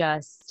that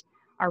just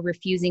are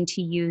refusing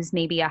to use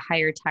maybe a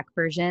higher tech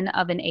version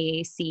of an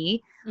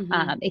AAC,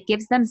 it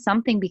gives them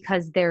something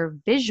because they're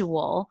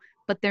visual,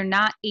 but they're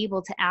not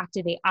able to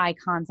activate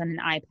icons on an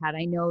iPad.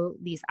 I know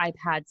these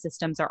iPad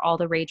systems are all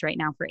the rage right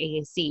now for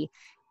AAC.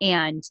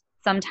 And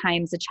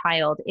sometimes a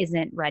child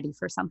isn't ready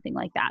for something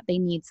like that. They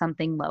need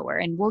something lower.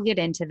 And we'll get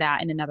into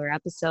that in another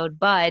episode.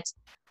 But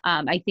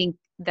I think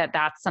that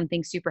that's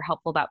something super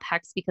helpful about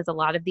PECS, because a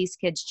lot of these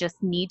kids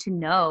just need to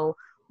know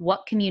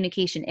what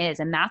communication is.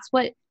 And that's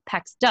what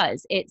PECS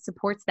does. It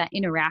supports that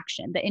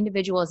interaction. The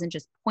individual isn't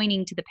just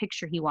pointing to the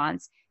picture he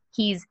wants.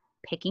 He's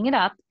picking it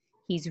up,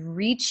 he's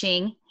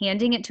reaching,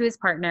 handing it to his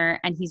partner,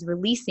 and he's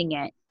releasing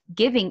it,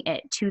 giving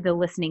it to the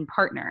listening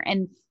partner.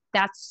 And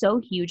that's so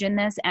huge in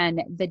this.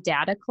 And the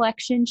data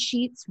collection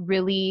sheets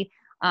really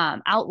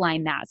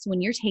outline that. So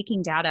when you're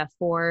taking data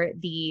for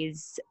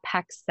these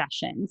PECS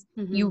sessions,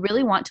 you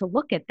really want to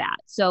look at that.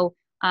 So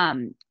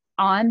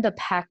on the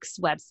PECS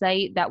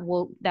website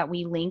that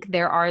we link,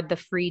 there are the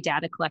free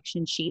data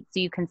collection sheets. So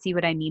you can see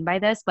what I mean by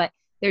this, but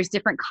there's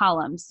different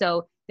columns.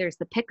 So there's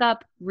the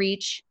pickup,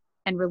 reach,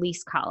 and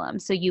release column.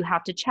 So you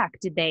have to check,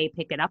 did they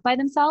pick it up by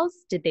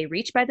themselves? Did they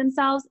reach by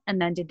themselves? And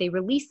then did they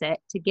release it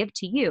to give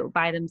to you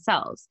by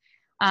themselves?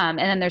 And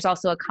then there's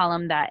also a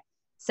column that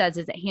says,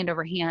 is it hand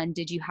over hand?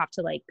 Did you have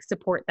to like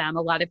support them?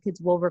 A lot of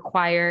kids will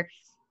require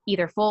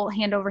either full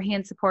hand over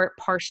hand support,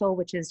 partial,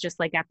 which is just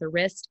like at the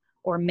wrist,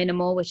 or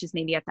minimal, which is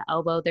maybe at the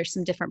elbow. There's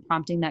some different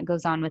prompting that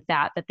goes on with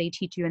that they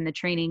teach you in the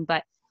training,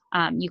 but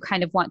you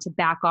kind of want to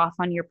back off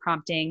on your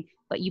prompting,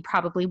 but you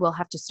probably will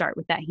have to start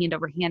with that hand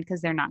over hand,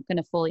 because they're not going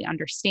to fully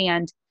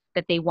understand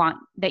that you want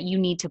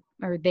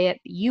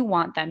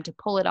them to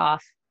pull it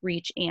off,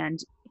 reach, and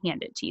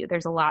hand it to you.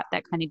 There's a lot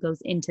that kind of goes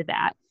into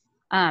that.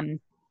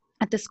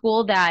 At the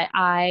school that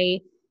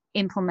I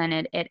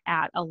implemented it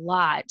at a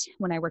lot,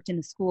 when I worked in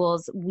the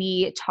schools,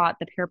 we taught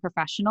the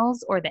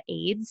paraprofessionals or the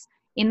aides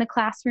in the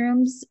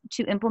classrooms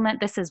to implement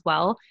this as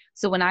well.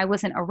 So when I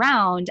wasn't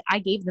around, I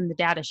gave them the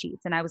data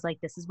sheets and I was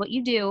like, this is what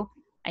you do.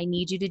 I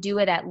need you to do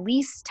it at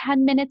least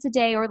 10 minutes a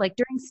day, or like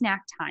during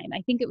snack time.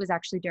 I think it was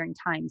actually during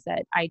times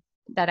that I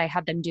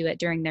had them do it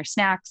during their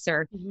snacks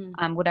or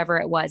whatever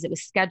it was. It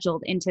was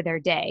scheduled into their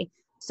day.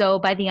 So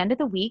by the end of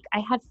the week, I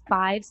had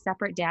 5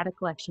 separate data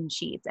collection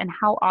sheets. And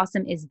how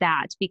awesome is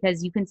that?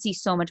 Because you can see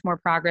so much more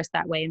progress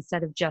that way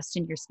instead of just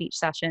in your speech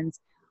sessions.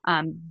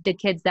 The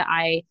kids that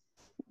I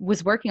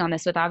was working on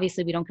this with,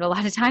 obviously we don't get a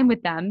lot of time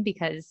with them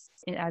because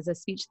as a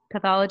speech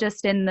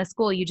pathologist in the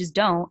school, you just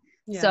don't.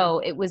 Yeah. So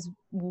it was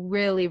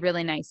really,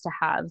 really nice to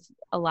have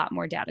a lot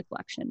more data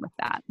collection with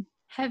that.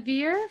 Have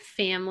your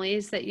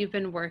families that you've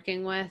been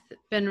working with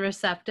been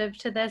receptive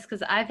to this?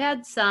 Because I've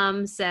had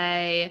some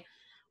say,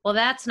 well,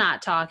 that's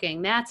not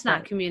talking. That's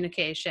not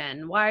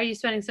communication. Why are you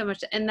spending so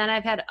much? And then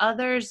I've had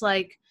others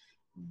like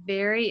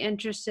very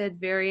interested,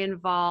 very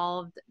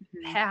involved,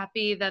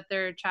 happy that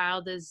their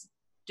child is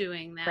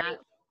doing that. Right.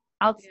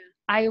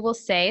 I will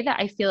say that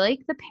I feel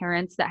like the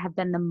parents that have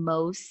been the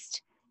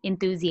most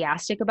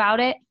enthusiastic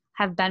about it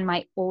have been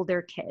my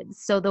older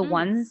kids. So the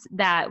ones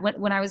that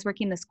when I was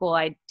working the school,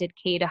 I did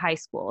K to high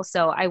school.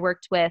 So I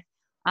worked with,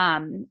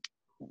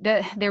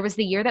 there was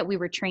the year that we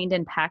were trained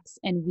in PECS,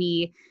 and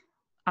we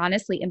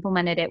honestly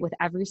implemented it with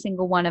every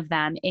single one of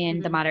them in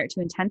the moderate to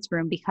intense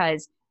room,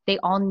 because they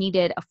all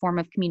needed a form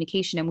of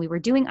communication, and we were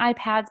doing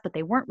iPads, but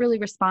they weren't really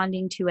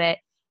responding to it.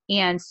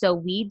 And so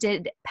we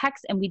did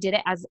PECS, and we did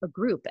it as a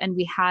group, and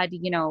we had,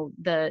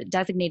 the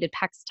designated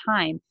PECS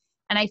time.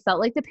 And I felt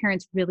like the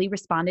parents really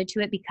responded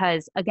to it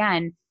because,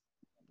 again,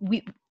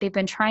 they've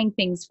been trying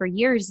things for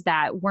years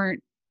that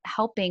weren't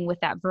helping with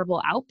that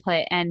verbal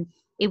output, and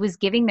it was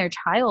giving their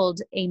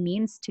child a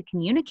means to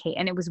communicate,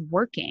 and it was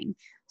working.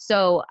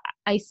 So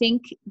I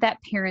think that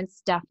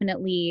parents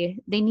definitely,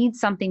 they need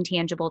something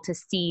tangible to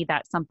see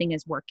that something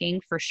is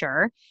working for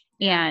sure.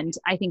 And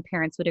I think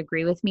parents would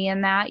agree with me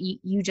in that.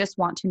 You just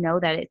want to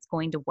know that it's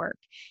going to work.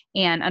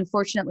 And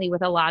unfortunately,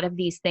 with a lot of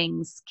these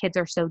things, kids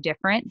are so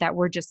different that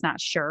we're just not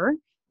sure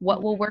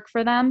what will work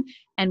for them.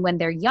 And when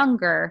they're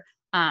younger,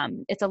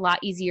 it's a lot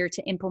easier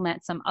to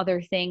implement some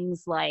other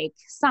things like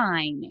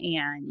sign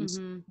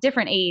and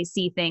different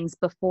AAC things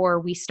before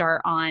we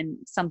start on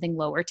something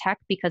lower tech,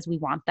 because we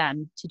want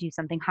them to do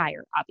something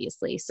higher,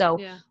 obviously. So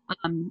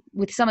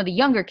with some of the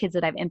younger kids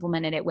that I've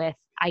implemented it with,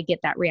 I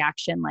get that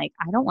reaction like,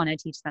 I don't want to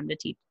teach them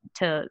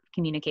to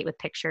communicate with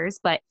pictures,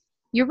 but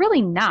you're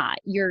really not.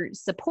 You're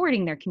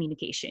supporting their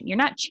communication. You're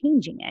not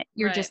changing it.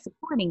 You're just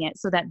supporting it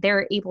so that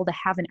they're able to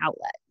have an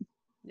outlet.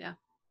 Yeah.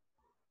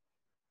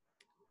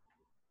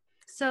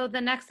 So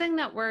the next thing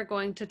that we're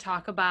going to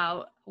talk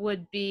about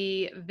would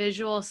be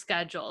visual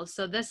schedules.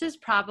 So this is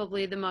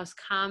probably the most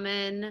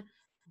common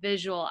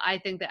visual I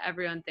think that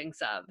everyone thinks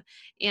of.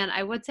 And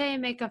I would say I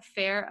make a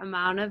fair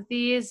amount of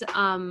these,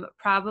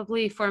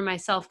 probably for my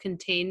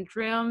self-contained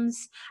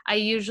rooms. I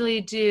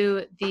usually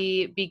do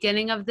the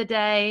beginning of the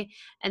day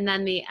and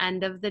then the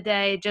end of the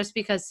day, just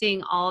because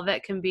seeing all of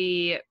it can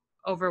be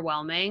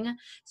overwhelming.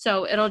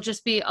 So it'll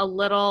just be a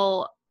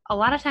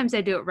lot of times I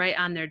do it right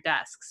on their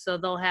desk. So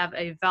they'll have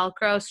a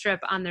Velcro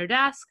strip on their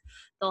desk.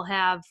 They'll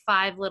have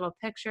 5 little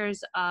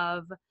pictures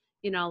of,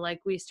 like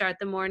we start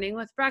the morning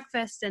with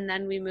breakfast, and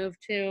then we move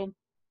to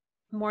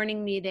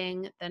morning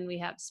meeting. Then we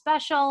have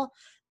special.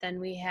 then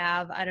we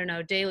have, I don't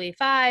know, daily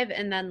 5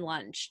 and then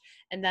lunch.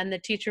 And then the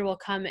teacher will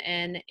come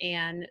in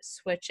and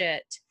switch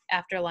it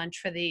after lunch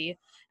for the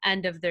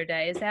end of their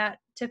day. Is that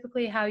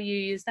typically how you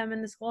use them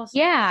in the schools?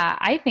 Yeah,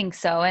 I think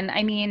so. And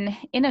I mean,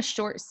 in a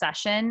short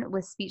session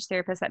with speech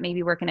therapists that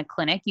maybe work in a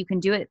clinic, you can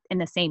do it in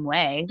the same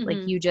way.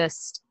 Like you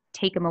just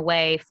take them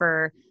away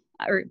or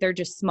they're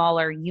just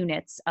smaller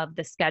units of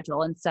the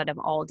schedule instead of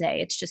all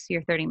day. It's just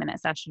your 30-minute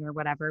session or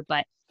whatever.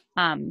 But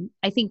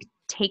I think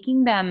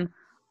taking them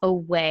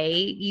away,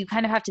 you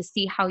kind of have to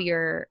see how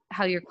your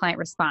client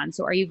responds.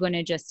 So are you going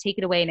to just take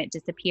it away and it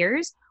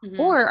disappears?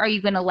 Or are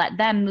you going to let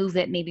them move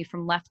it maybe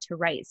from left to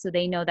right? So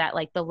they know that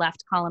like the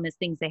left column is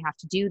things they have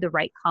to do. The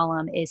right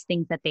column is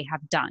things that they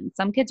have done.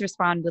 Some kids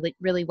respond really,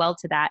 really well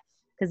to that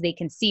because they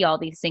can see all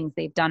these things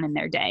they've done in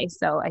their day.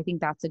 So I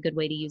think that's a good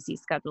way to use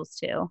these schedules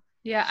too.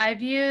 Yeah,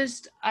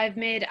 I've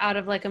made out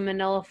of like a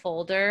manila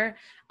folder.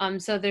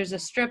 So there's a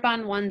strip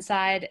on one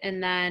side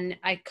and then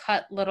I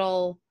cut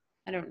little,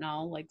 I don't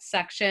know, like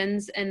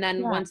sections. And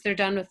then once they're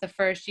done with the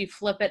first, you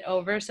flip it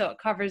over so it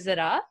covers it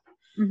up.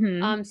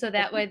 So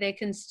that way they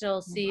can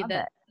still see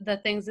the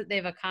things that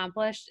they've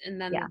accomplished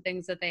and then the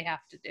things that they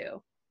have to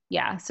do.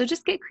 Yeah. So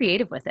just get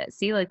creative with it.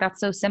 See, like that's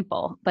so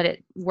simple, but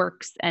it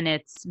works and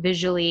it's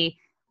visually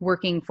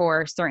working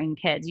for certain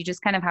kids. You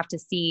just kind of have to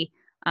see.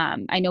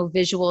 I know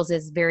visuals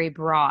is very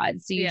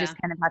broad. So you just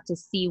kind of have to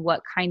see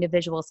what kind of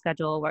visual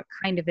schedule, what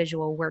kind of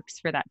visual works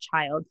for that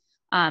child.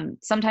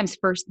 Sometimes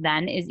first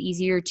then is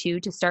easier too,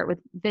 to start with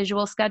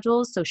visual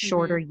schedules. So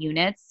shorter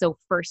units. So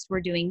first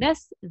we're doing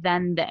this,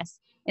 then this,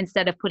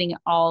 instead of putting it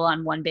all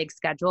on one big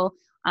schedule.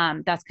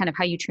 That's kind of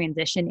how you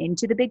transition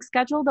into the big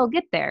schedule. They'll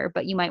get there,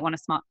 but you might want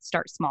to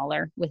start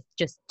smaller with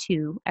just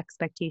 2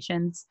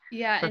 expectations.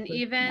 Yeah. And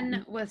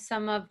even with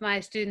some of my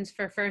students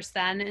for first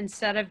then,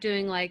 instead of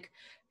doing like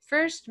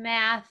first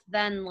math,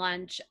 then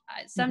lunch,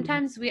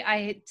 sometimes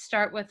I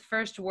start with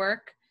first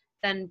work,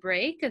 then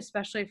break,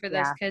 especially for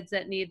those kids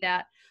that need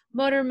that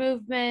motor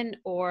movement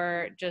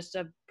or just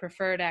a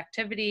preferred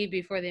activity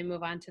before they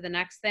move on to the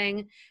next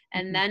thing,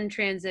 and then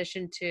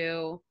transition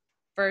to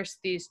first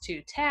these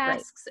 2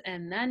 tasks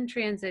and then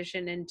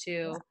transition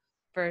into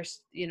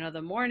first,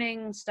 the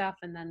morning stuff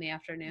and then the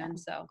afternoon.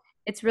 So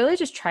it's really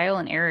just trial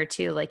and error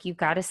too. Like you've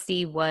got to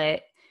see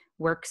what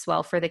works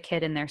well for the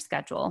kid in their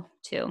schedule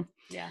too.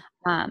 Yeah.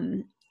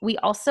 We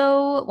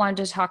also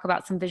wanted to talk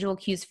about some visual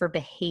cues for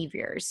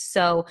behaviors.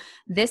 So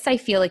this I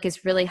feel like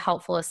is really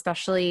helpful,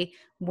 especially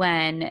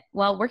when,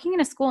 working in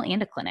a school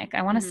and a clinic,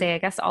 I want to say, I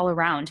guess all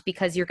around,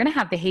 because you're going to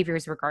have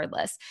behaviors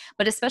regardless,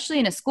 but especially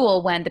in a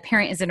school when the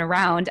parent isn't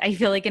around. I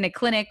feel like in a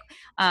clinic,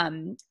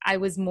 I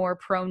was more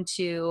prone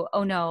to,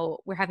 oh no,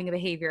 we're having a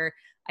behavior.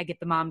 I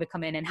get the mom to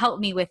come in and help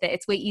me with it.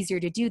 It's way easier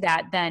to do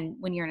that than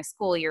when you're in a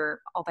school,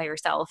 you're all by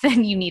yourself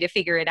and you need to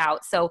figure it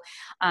out. So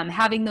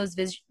having those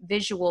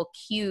visual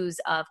cues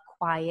of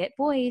quiet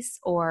voice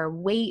or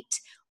wait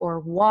or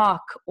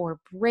walk or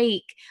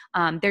break.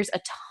 There's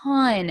a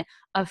ton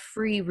of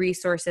free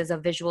resources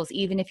of visuals,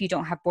 even if you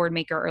don't have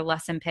Boardmaker or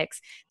Lesson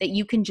Picks, that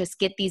you can just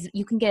get these,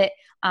 you can get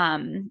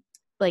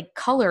like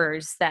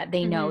colors that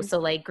they know. So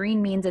like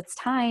green means it's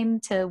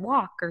time to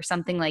walk or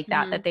something like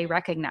that, that they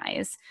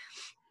recognize.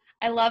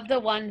 I love the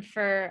one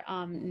for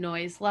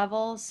noise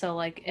levels. So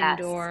like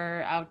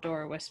indoor,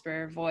 outdoor,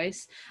 whisper,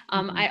 voice.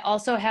 I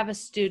also have a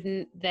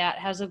student that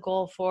has a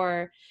goal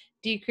for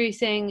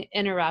decreasing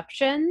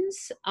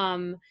interruptions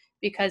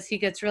because he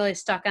gets really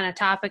stuck on a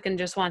topic and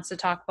just wants to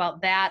talk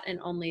about that and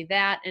only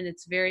that. And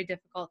it's very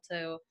difficult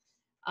to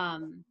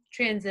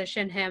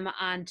transition him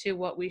onto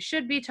what we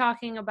should be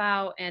talking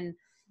about. And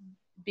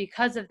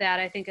because of that,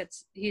 I think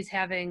he's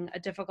having a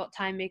difficult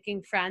time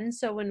making friends.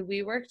 So when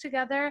we work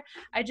together,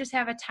 I just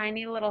have a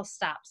tiny little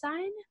stop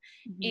sign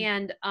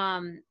and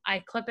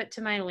I clip it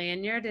to my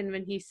lanyard. And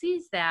when he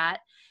sees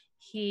that,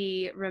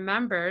 he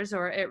remembers,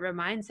 or it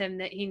reminds him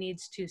that he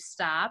needs to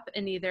stop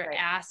and either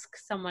ask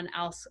someone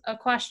else a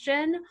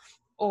question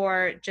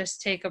or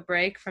just take a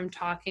break from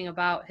talking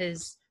about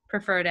his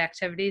preferred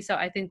activity. So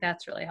I think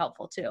that's really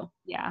helpful too.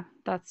 Yeah,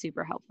 that's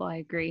super helpful. I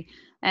agree.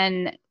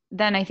 And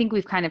then I think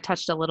we've kind of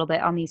touched a little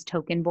bit on these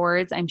token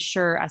boards. I'm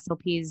sure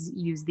SLPs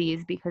use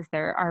these because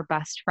they're our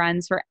best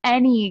friends for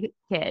any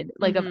kid,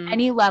 like of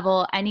any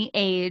level, any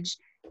age.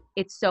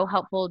 It's so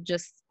helpful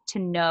just to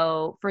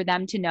know, for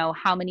them to know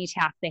how many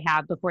tasks they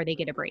have before they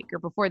get a break or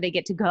before they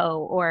get to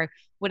go or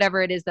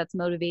whatever it is that's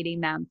motivating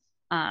them.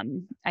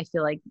 I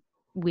feel like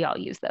we all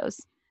use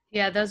those.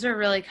 Yeah, those are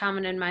really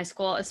common in my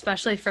school,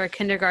 especially for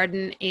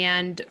kindergarten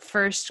and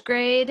first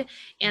grade.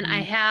 And I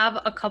have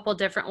a couple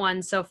different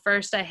ones. So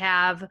first I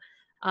have,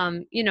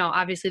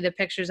 obviously the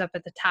pictures up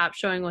at the top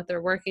showing what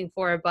they're working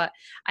for, but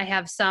I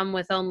have some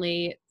with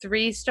only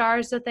 3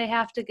 stars that they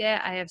have to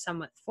get. I have some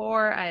with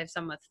 4, I have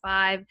some with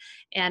 5.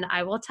 And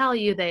I will tell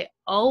you, they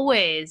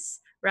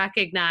always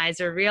recognize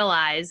or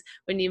realize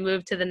when you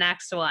move to the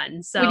next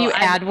one. So when you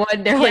add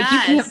one, they're like, you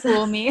can't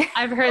fool me.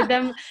 I've heard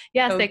them.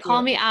 Yes, So they call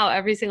cute. me out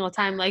every single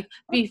time. Like,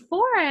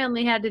 before I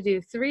only had to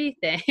do 3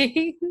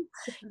 things.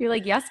 You're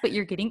like, yes, but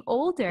you're getting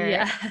older.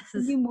 Yes.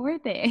 Do more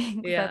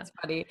things. Yeah. That's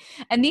funny.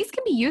 And these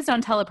can be used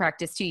on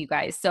telepractice too, you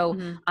guys. So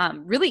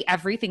really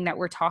everything that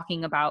we're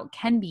talking about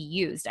can be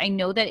used. I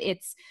know that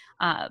it's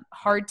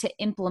hard to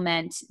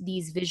implement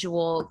these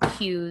visual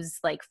cues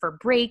like for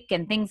break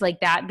and things like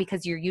that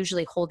because you're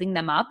usually holding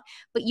them up,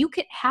 but you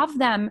could have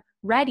them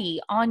ready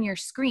on your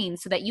screen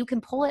so that you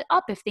can pull it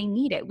up if they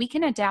need it. We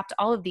can adapt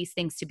all of these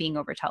things to being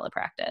over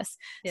telepractice.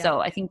 Yeah. So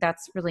I think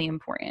that's really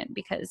important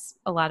because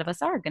a lot of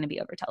us are going to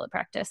be over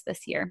telepractice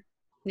this year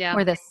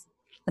or this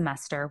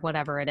semester,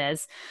 whatever it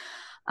is.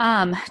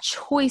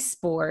 Choice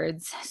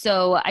boards.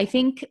 So I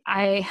think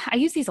I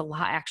use these a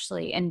lot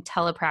actually in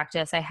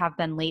telepractice. I have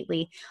been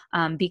lately,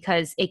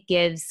 because it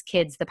gives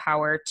kids the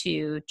power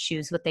to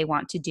choose what they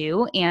want to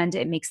do and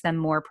it makes them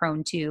more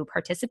prone to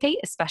participate,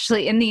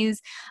 especially in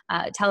these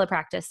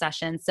telepractice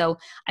sessions. So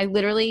I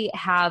literally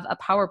have a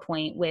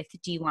PowerPoint with,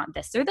 do you want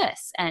this or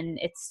this? And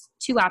it's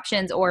 2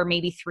 options or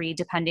maybe 3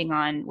 depending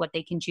on what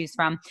they can choose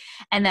from.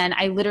 And then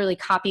I literally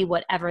copy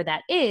whatever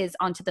that is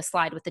onto the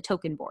slide with the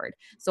token board.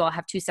 So I'll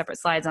have 2 separate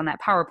slides on that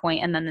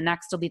PowerPoint and then the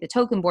next will be the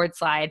token board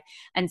slide.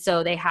 And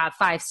so they have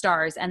 5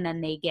 stars and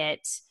then they get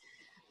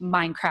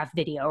Minecraft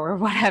video or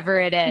whatever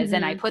it is.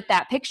 And I put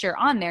that picture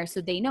on there so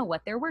they know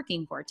what they're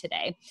working for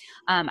today.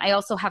 I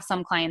also have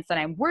some clients that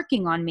I'm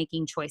working on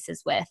making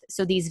choices with.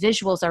 So these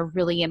visuals are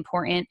really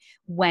important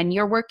when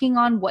you're working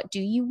on what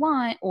do you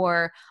want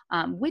or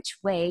which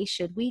way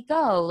should we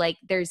go? Like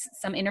there's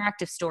some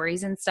interactive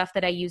stories and stuff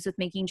that I use with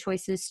making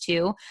choices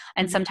too.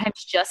 And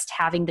sometimes just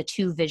having the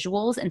 2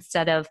 visuals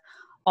instead of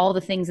all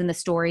the things in the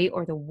story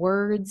or the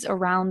words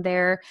around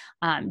there,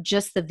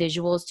 just the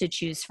visuals to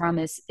choose from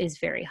is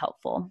very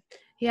helpful.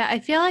 Yeah, I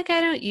feel like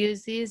I don't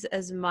use these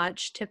as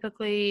much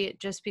typically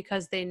just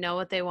because they know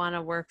what they want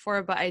to work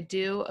for, but I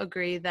do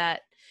agree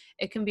that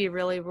it can be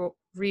really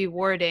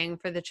rewarding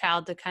for the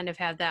child to kind of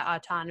have that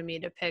autonomy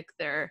to pick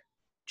their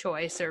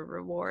choice or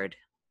reward.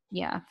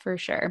 Yeah, for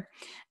sure.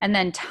 And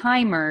then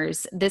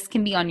timers, this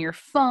can be on your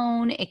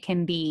phone. It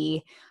can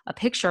be a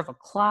picture of a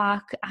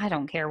clock. I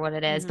don't care what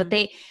it is, but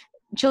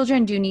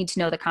children do need to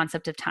know the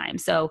concept of time.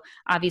 So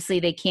obviously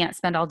they can't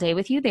spend all day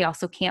with you. They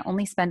also can't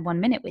only spend 1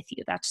 minute with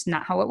you. That's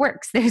not how it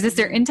works. There's a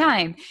certain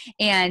time.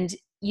 And,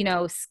 you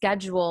know,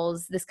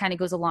 schedules, this kind of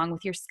goes along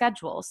with your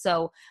schedule.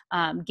 So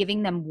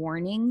giving them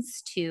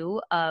warnings too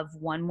of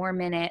 1 more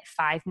minute,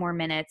 5 more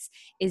minutes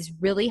is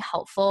really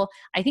helpful.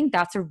 I think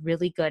that's a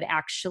really good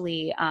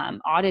actually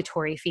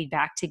auditory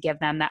feedback to give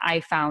them that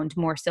I found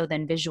more so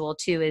than visual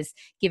too, is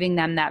giving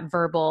them that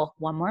verbal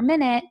 1 more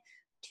minute,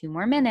 2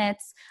 more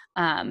minutes,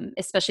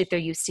 especially if they're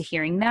used to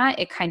hearing that,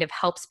 it kind of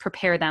helps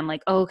prepare them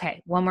like, oh,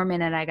 okay, 1 more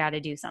minute, I got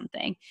to do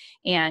something.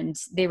 And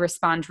they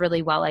respond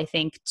really well, I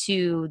think,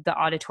 to the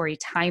auditory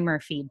timer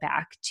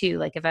feedback too.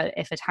 Like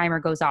if a timer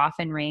goes off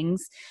and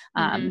rings,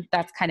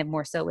 that's kind of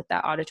more so with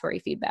that auditory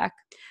feedback.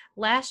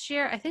 Last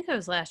year, I think it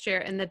was last year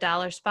in the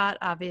Dollar Spot,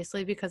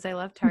 obviously, because I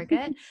love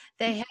Target,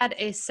 they had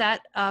a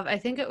set of, I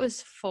think it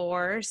was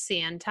 4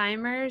 sand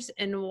timers,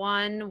 and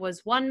one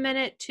was 1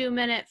 minute, 2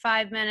 minute,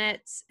 5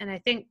 minutes, and I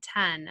think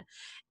 10.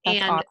 That's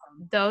and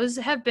awesome. Those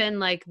have been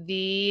like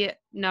the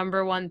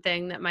number one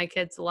thing that my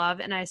kids love.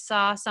 And I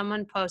saw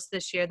someone post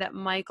this year that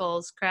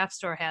Michael's craft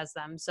store has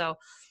them. So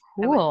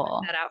cool. I would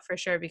put that out for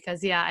sure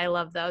because I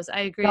love those.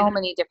 I agree. So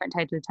many different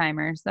types of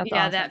timers. That's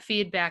awesome. That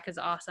feedback is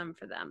awesome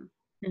for them.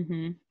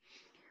 Mm-hmm.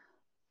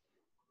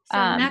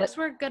 So next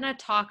we're going to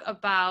talk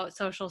about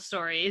social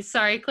stories.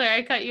 Sorry, Claire,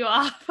 I cut you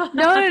off.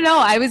 No.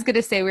 I was going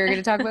to say we were going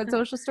to talk about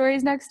social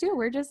stories next too.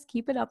 We're just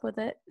keeping up with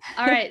it.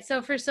 All right.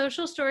 So for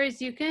social stories,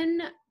 you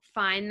can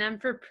find them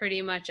for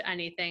pretty much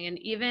anything. And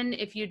even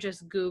if you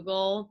just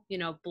Google,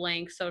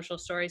 blank social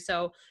story.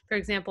 So for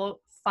example,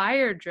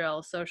 fire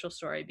drill social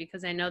story,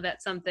 because I know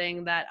that's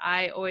something that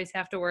I always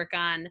have to work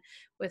on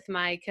with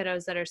my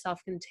kiddos that are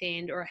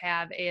self-contained or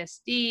have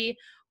ASD,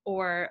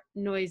 or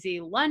noisy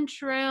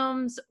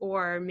lunchrooms,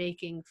 or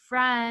making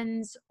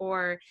friends,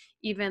 or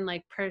even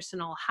like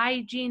personal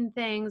hygiene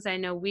things. I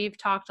know we've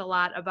talked a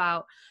lot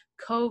about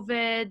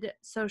COVID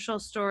social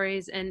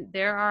stories, and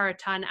there are a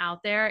ton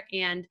out there.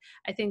 And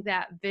I think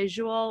that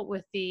visual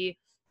with the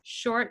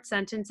short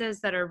sentences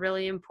that are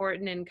really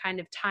important and kind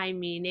of tie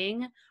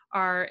meaning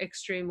are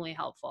extremely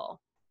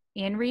helpful.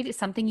 And read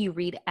something you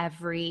read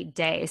every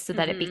day so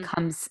that it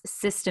becomes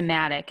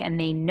systematic and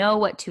they know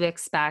what to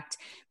expect.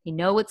 They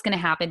know what's going to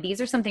happen.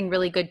 These are something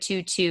really good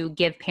too, to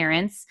give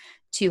parents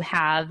to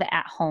have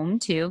at home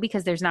too,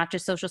 because there's not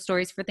just social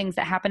stories for things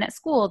that happen at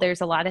school.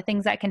 There's a lot of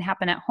things that can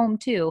happen at home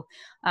too.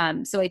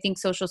 So I think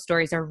social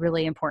stories are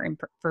really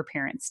important for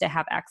parents to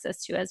have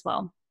access to as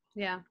well.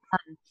 Yeah.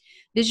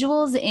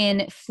 Visuals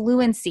in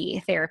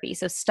fluency therapy,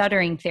 so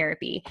stuttering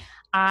therapy.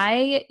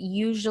 I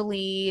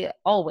usually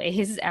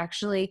always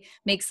actually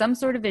make some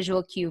sort of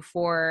visual cue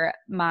for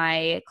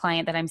my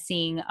client that I'm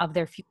seeing of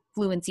their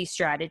fluency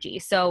strategy.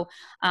 So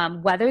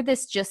whether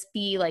this just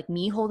be like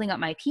me holding up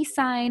my peace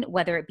sign,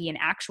 whether it be an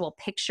actual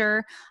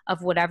picture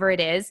of whatever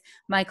it is,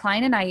 my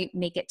client and I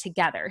make it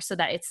together so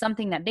that it's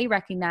something that they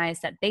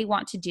recognize that they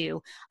want to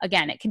do.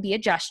 Again, it can be a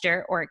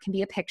gesture or it can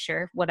be a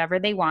picture, whatever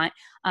they want.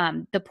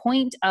 The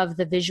point of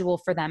the visual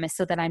for them is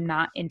so that I'm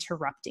not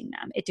interrupting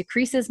them. It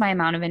decreases my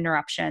amount of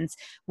interruptions,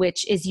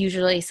 which is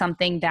usually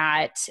something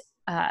that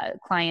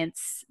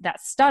clients that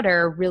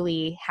stutter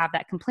really have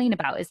that complaint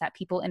about, is that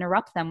people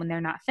interrupt them when they're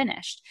not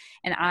finished.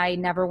 And I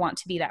never want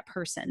to be that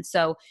person.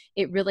 So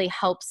it really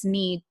helps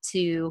me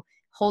to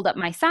hold up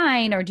my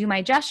sign or do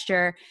my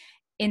gesture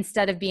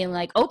instead of being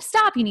like, oh,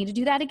 stop, you need to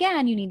do that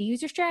again. You need to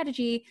use your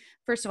strategy.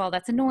 First of all,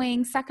 that's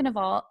annoying. Second of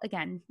all,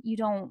 again, you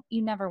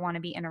never want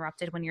to be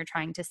interrupted when you're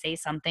trying to say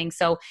something.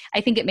 So I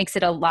think it makes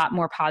it a lot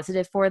more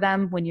positive for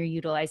them when you're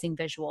utilizing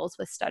visuals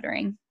with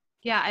stuttering.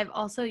 Yeah, I've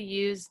also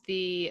used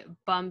the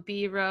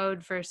bumpy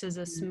road versus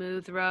a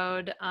smooth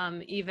road.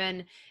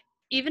 Even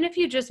if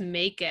you just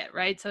make it,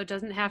 right? So it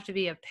doesn't have to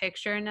be a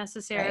picture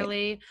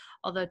necessarily,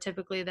 although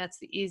typically that's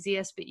the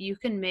easiest, but you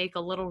can make a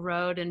little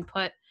road and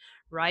put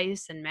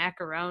rice and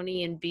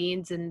macaroni and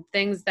beans and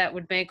things that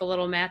would make a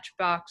little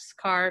matchbox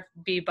car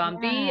be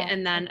bumpy,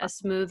 and then a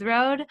smooth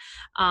road.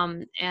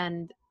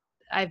 And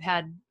I've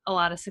had a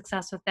lot of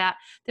success with that.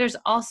 There's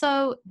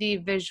also the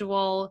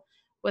visual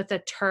with a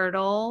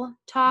turtle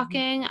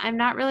talking. I'm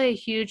not really a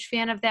huge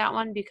fan of that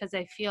one because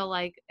I feel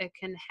like it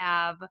can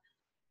have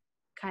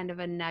kind of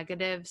a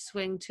negative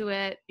swing to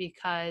it,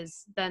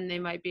 because then they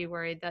might be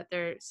worried that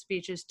their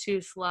speech is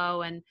too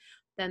slow and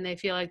then they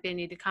feel like they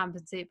need to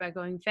compensate by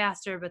going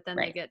faster, but then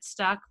they get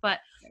stuck. But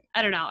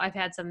I don't know. I've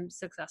had some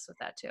success with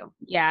that too.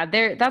 Yeah,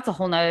 that's a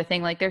whole nother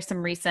thing. Like there's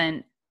some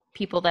recent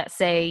people that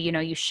say,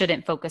 you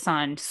shouldn't focus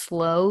on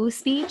slow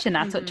speech, and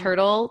that's what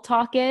turtle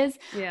talk is.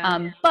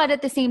 But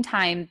at the same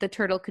time, the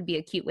turtle could be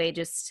a cute way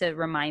just to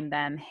remind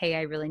them, hey,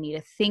 I really need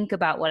to think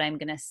about what I'm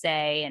going to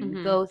say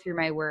and go through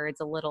my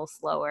words a little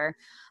slower.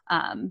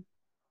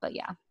 But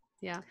yeah.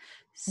 Yeah.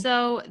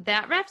 So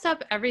that wraps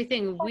up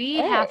everything we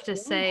have to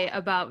say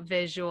about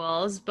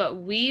visuals, but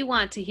we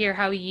want to hear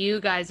how you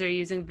guys are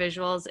using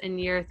visuals in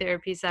your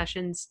therapy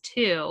sessions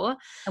too.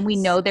 And we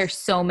know there's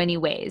so many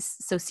ways.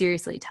 So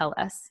seriously, tell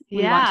us.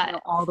 We want to know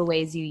all the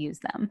ways you use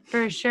them.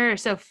 For sure.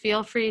 So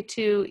feel free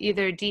to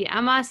either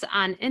DM us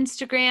on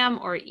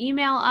Instagram or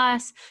email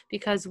us,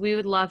 because we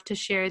would love to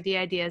share the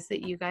ideas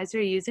that you guys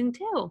are using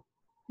too.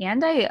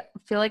 And I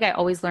feel like I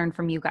always learn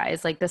from you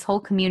guys. Like this whole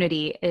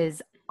community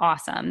is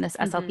awesome, this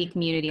SLP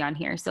community on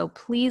here. So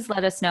please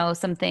let us know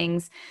some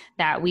things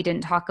that we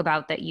didn't talk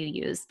about that you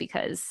use,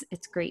 because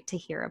it's great to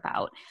hear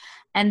about.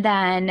 And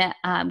then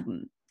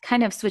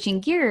kind of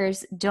switching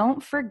gears,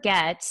 don't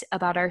forget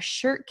about our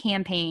shirt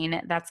campaign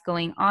that's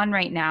going on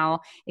right now.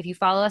 If you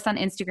follow us on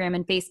Instagram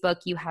and Facebook,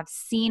 you have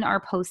seen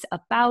our posts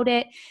about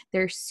it.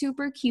 They're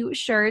super cute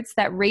shirts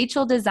that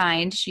Rachel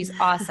designed. She's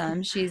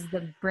awesome. She's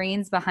the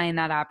brains behind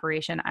that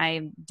operation.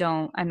 I'm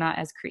not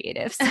as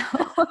creative, so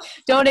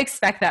don't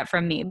expect that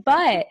from me,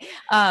 but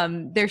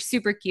they're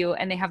super cute,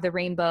 and they have the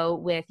rainbow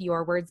with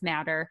Your Words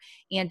Matter,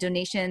 and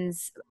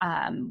donations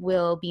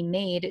will be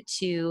made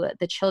to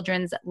the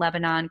Children's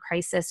Lebanon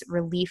Crisis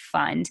Relief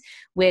Fund,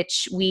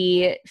 which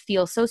we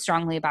feel so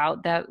strongly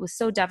about. That was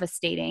so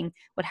devastating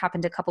what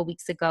happened a couple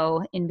weeks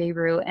ago in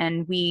Beirut,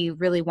 and we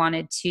really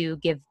wanted to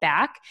give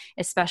back,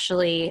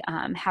 especially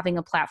having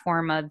a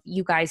platform of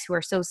you guys who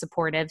are so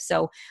supportive.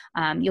 So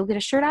you'll get a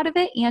shirt out of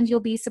it, and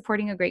you'll be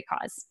supporting a great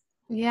cause.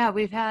 Yeah,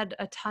 we've had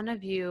a ton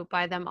of you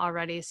buy them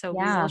already, so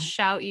we will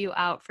shout you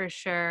out for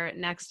sure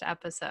next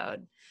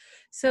episode.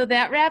 So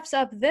that wraps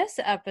up this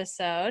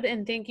episode,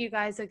 and thank you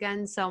guys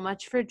again so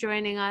much for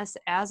joining us.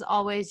 As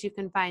always, you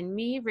can find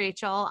me,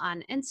 Rachel,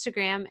 on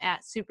Instagram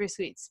at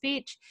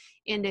SuperSweetSpeech,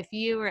 and if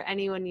you or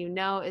anyone you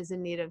know is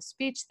in need of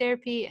speech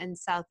therapy in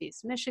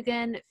Southeast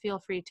Michigan, feel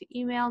free to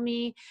email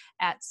me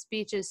at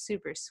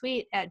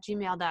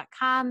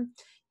speechessupersweet@gmail.com.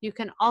 You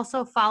can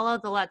also follow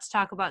the Let's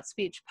Talk About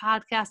Speech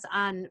podcast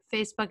on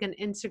Facebook and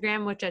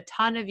Instagram, which a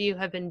ton of you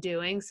have been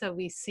doing. So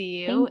we see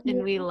you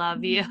and we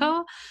love you.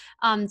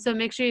 So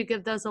make sure you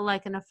give those a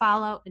like and a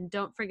follow. And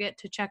don't forget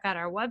to check out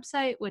our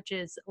website, which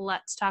is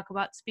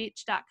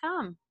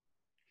letstalkaboutspeech.com.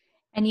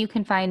 And you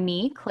can find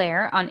me,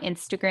 Claire, on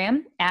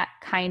Instagram at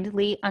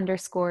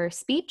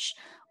kindly_speech,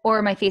 or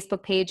my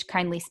Facebook page,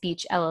 Kindly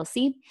Speech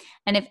LLC.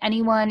 And if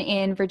anyone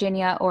in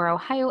Virginia or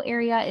Ohio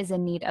area is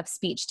in need of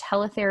speech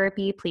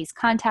teletherapy, please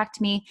contact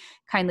me,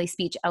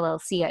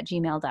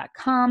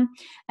 kindlyspeechllc@gmail.com.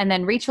 And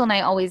then Rachel and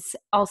I always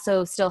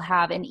also still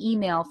have an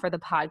email for the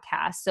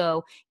podcast.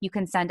 So you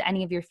can send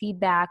any of your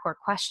feedback or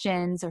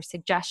questions or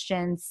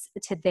suggestions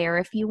to there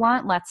if you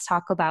want. Let's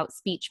talk about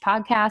speech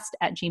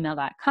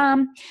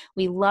podcast@gmail.com.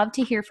 We love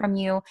to hear from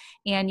you,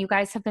 and you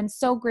guys have been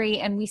so great,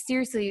 and we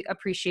seriously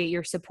appreciate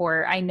your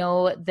support. I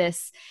know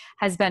this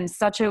has been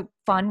such a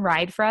fun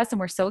ride for us, and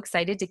we're so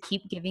excited to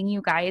keep giving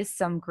you guys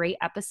some great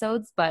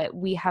episodes, but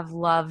we have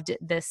loved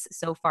this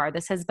so far.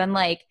 This has been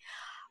like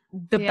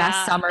the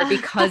best summer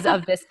because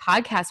of this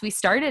podcast. We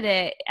started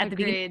it at the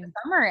beginning of the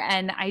summer,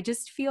 and I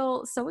just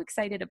feel so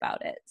excited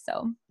about it.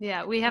 So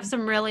yeah, we have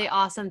some really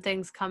awesome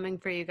things coming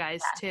for you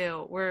guys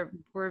too. We're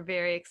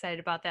very excited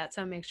about that.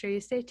 So make sure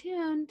you stay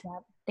tuned.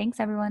 Yep. Thanks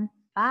everyone.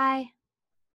 Bye.